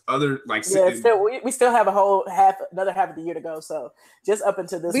 Like there's other like we still have another half of the year to go. So just up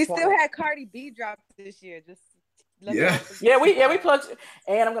until this we point. still had Cardi B drop this year. Just we plugged,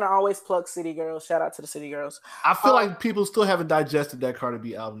 and I'm gonna always plug City Girls. Shout out to the City Girls. I feel like people still haven't digested that Cardi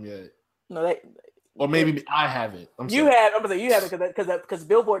B album yet. No, or maybe I haven't. You haven't because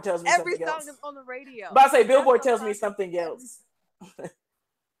Billboard tells me every something else. song is on the radio. But I say Billboard tells me something else.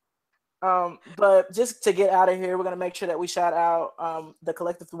 But just to get out of here, we're gonna make sure that we shout out the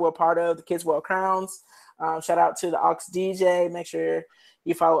collective we're a part of, the Kids World Crowns. Shout out to the Aux DJ. Make sure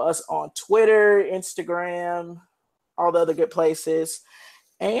you follow us on Twitter, Instagram, all the other good places.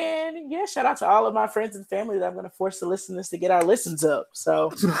 And yeah, shout out to all of my friends and family that I'm gonna force to listen to this to get our listens up.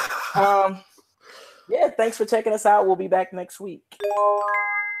 So yeah, thanks for checking us out. We'll be back next week.